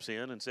Brother steps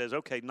in and says,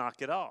 okay,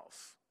 knock it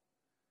off.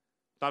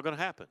 Not going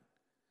to happen.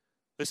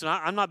 Listen,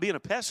 I'm not being a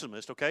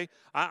pessimist, okay?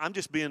 I'm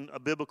just being a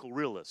biblical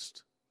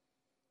realist.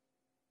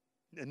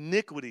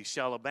 Iniquity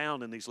shall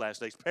abound in these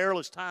last days.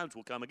 Perilous times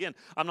will come. Again,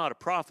 I'm not a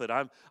prophet.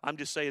 I'm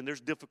just saying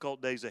there's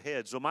difficult days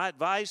ahead. So my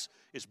advice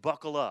is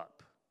buckle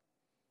up.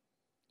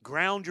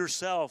 Ground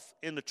yourself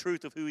in the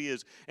truth of who he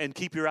is and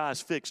keep your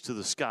eyes fixed to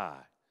the sky,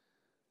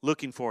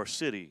 looking for a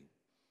city.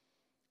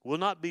 Will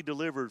not be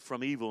delivered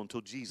from evil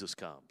until Jesus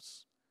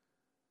comes.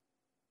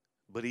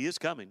 But he is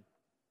coming.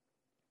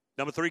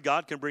 Number three,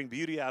 God can bring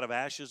beauty out of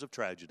ashes of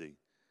tragedy.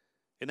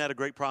 Isn't that a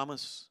great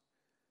promise?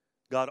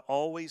 God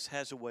always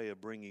has a way of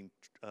bringing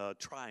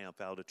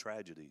triumph out of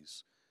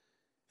tragedies.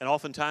 And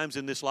oftentimes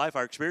in this life,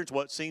 our experience,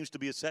 what seems to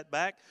be a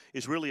setback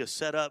is really a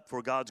setup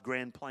for God's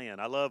grand plan.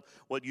 I love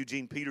what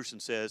Eugene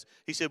Peterson says.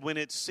 He said, when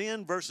it's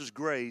sin versus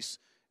grace,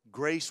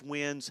 grace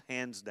wins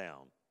hands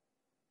down.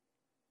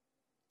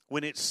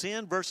 When it's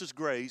sin versus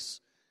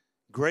grace,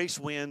 grace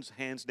wins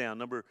hands down.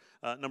 Number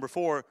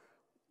 4,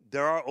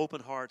 there are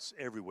open hearts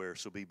everywhere,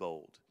 so be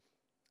bold.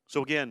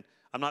 So again,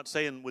 I'm not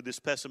saying with this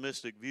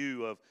pessimistic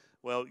view of,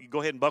 well, you go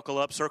ahead and buckle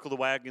up, circle the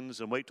wagons,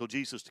 and wait till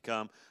Jesus to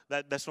come.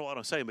 That's not what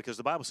I'm saying, because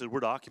the Bible says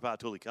we're to occupy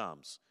till he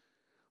comes.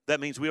 That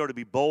means we are to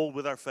be bold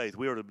with our faith.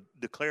 We are to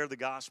declare the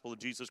gospel of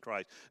Jesus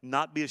Christ,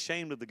 not be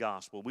ashamed of the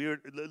gospel.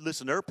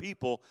 Listen, there are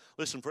people,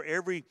 for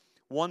every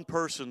one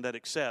person that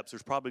accepts,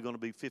 there's probably going to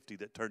be 50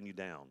 that turn you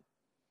down.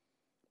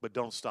 But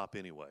don't stop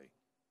anyway.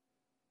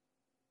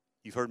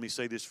 You've heard me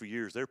say this for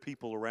years. There are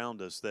people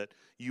around us that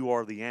you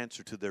are the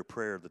answer to their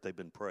prayer that they've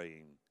been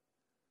praying.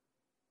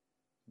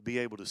 Be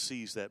able to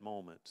seize that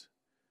moment.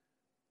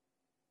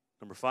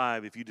 Number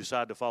 5, if you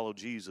decide to follow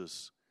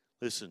Jesus,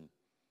 listen,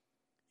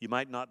 you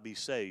might not be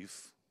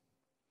safe,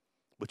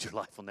 but your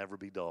life will never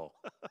be dull.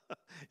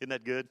 Isn't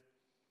that good?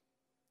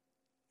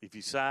 If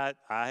you decide,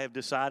 I have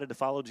decided to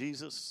follow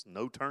Jesus,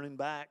 no turning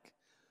back,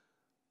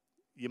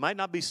 you might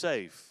not be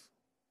safe,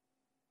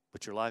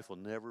 but your life will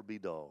never be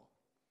dull.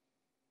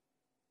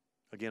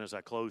 Again, as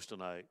I close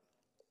tonight,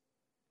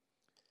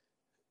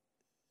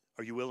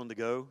 are you willing to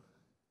go?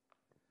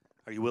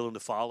 Are you willing to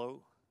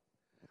follow?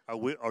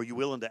 Are you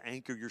willing to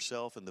anchor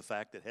yourself in the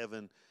fact that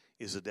heaven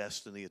is a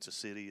destiny, it's a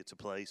city, it's a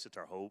place, it's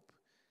our hope?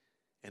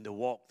 And to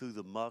walk through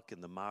the muck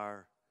and the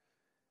mire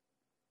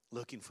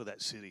looking for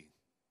that city.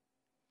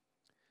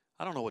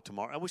 I don't know what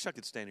tomorrow, I wish I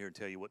could stand here and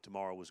tell you what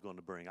tomorrow was going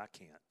to bring. I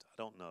can't. I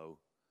don't know.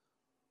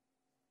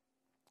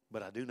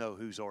 But I do know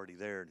who's already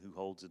there and who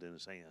holds it in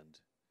his hand.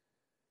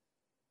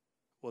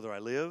 Whether I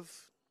live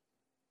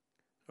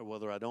or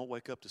whether I don't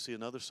wake up to see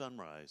another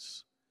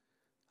sunrise,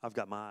 I've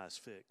got my eyes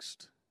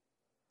fixed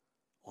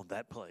on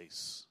that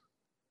place.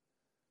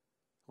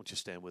 Won't you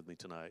stand with me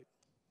tonight?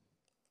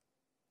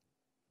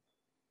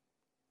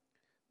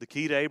 The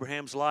key to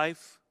Abraham's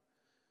life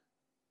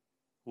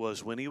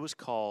was when he was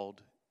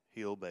called,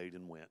 he obeyed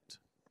and went.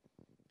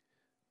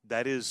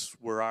 That is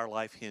where our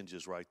life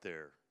hinges right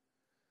there.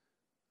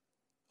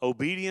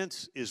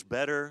 Obedience is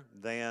better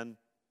than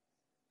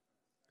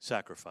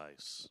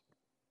sacrifice.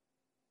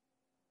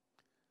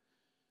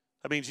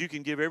 That means you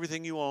can give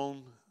everything you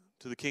own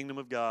to the kingdom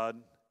of God,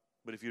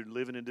 but if you're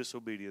living in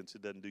disobedience,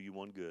 it doesn't do you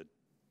one good.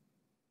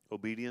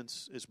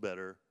 Obedience is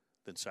better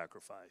than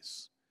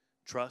sacrifice.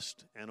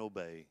 Trust and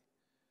obey.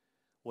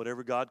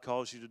 Whatever God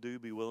calls you to do,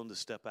 be willing to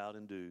step out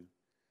and do,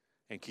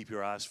 and keep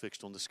your eyes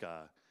fixed on the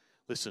sky.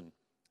 Listen,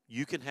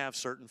 you can have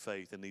certain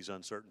faith in these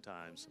uncertain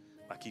times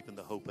by keeping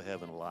the hope of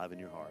heaven alive in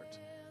your heart.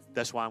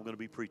 That's why I'm going to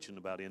be preaching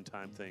about end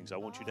time things. I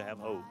want you to have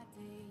hope.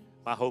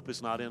 My hope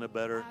is not in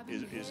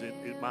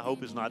my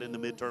hope is not in the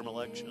midterm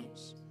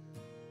elections.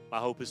 My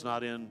hope is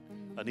not in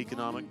an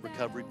economic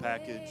recovery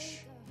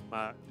package.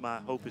 My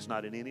hope is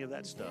not in any of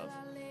that stuff.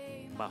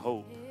 My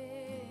hope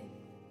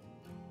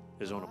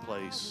is on a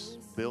place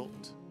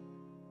built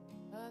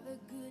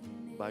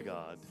by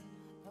God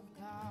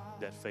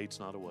that fades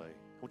not away.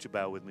 Won't you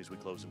bow with me as we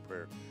close in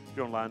prayer? If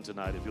you're online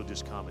tonight, if you'll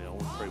just comment, I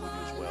want to pray with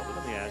you as well. But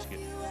let me ask you,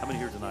 how many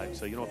here tonight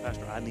say, you know what,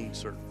 Pastor, I need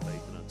certain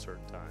faith in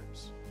uncertain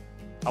times.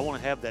 I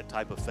want to have that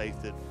type of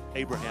faith that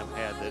Abraham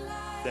had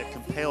that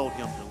compelled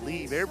him to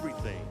leave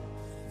everything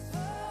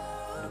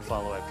and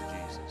follow after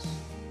Jesus.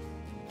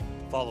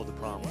 Follow the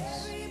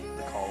promise,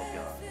 the call of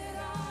God.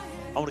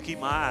 I want to keep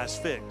my eyes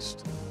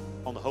fixed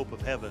on the hope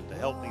of heaven to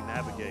help me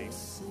navigate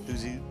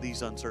through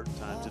these uncertain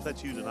times. If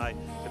that's you tonight,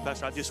 and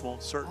Pastor, I just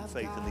want certain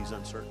faith in these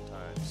uncertain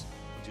times,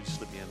 would you just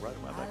slip your hand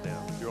right back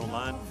down? If you're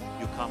online,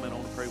 you'll comment. I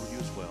want to pray with you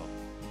as well.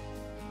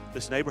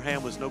 Listen,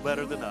 Abraham was no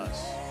better than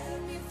us.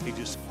 He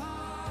just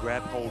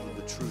grabbed hold of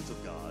the truth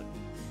of God,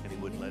 and he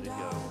wouldn't let it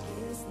go.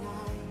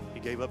 He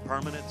gave up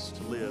permanence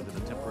to live in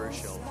a temporary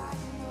shelter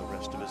for the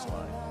rest of his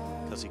life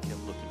because he kept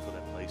looking for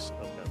that place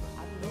of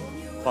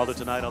heaven. Father,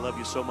 tonight I love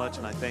you so much,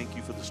 and I thank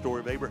you for the story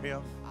of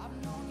Abraham.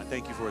 I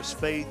thank you for his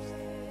faith.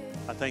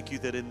 I thank you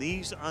that in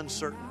these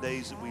uncertain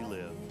days that we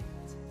live,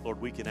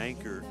 Lord, we can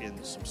anchor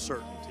in some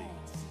certainty.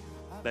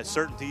 That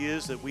certainty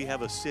is that we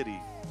have a city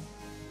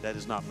that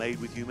is not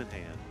made with human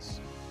hands,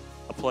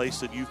 a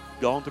place that you've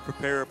gone to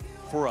prepare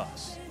for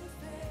us.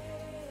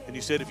 And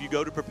you said if you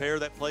go to prepare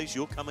that place,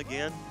 you'll come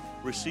again,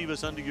 receive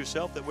us unto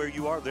yourself, that where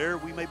you are, there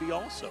we may be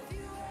also.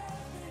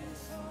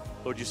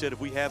 Lord, you said if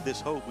we have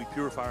this hope, we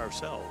purify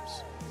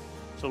ourselves.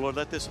 So, Lord,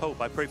 let this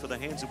hope, I pray for the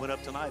hands that went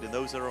up tonight and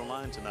those that are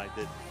online tonight,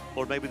 that,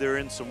 Lord, maybe they're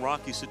in some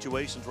rocky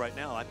situations right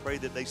now. I pray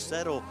that they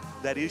settle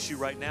that issue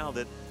right now,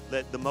 that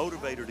the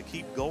motivator to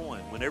keep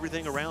going when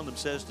everything around them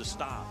says to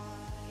stop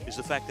is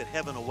the fact that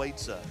heaven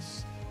awaits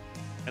us.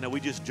 And that we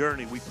just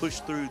journey, we push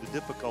through the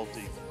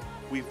difficulty,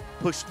 we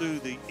push through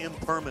the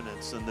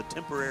impermanence and the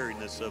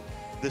temporariness of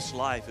this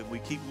life, and we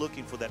keep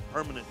looking for that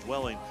permanent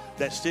dwelling,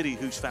 that city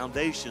whose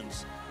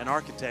foundations and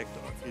architect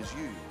is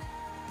you.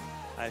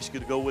 I ask you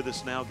to go with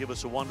us now, give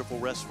us a wonderful,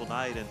 restful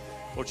night, and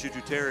Lord, should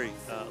you tarry,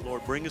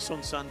 Lord, bring us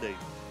on Sunday.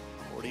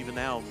 Lord, even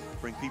now,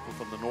 bring people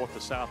from the north,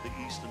 the south, the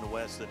east, and the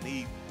west that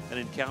need an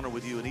encounter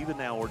with you, and even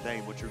now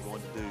ordain what you're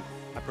going to do.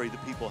 I pray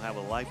that people have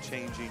a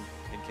life-changing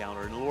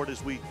encounter. And Lord,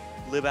 as we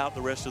live out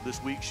the rest of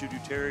this week, should you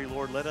tarry,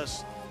 Lord, let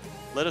us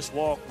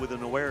walk with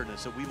an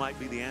awareness that we might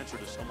be the answer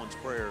to someone's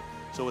prayer.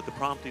 So at the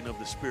prompting of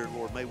the Spirit,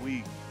 Lord, may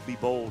we be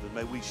bold and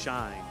may we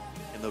shine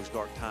in those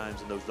dark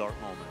times and those dark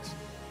moments.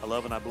 I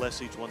love and I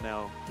bless each one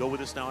now. Go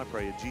with us now, I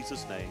pray, in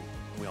Jesus' name.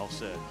 We all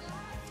said,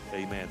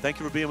 amen. Thank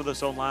you for being with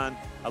us online.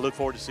 I look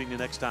forward to seeing you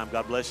next time.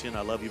 God bless you, and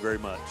I love you very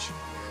much.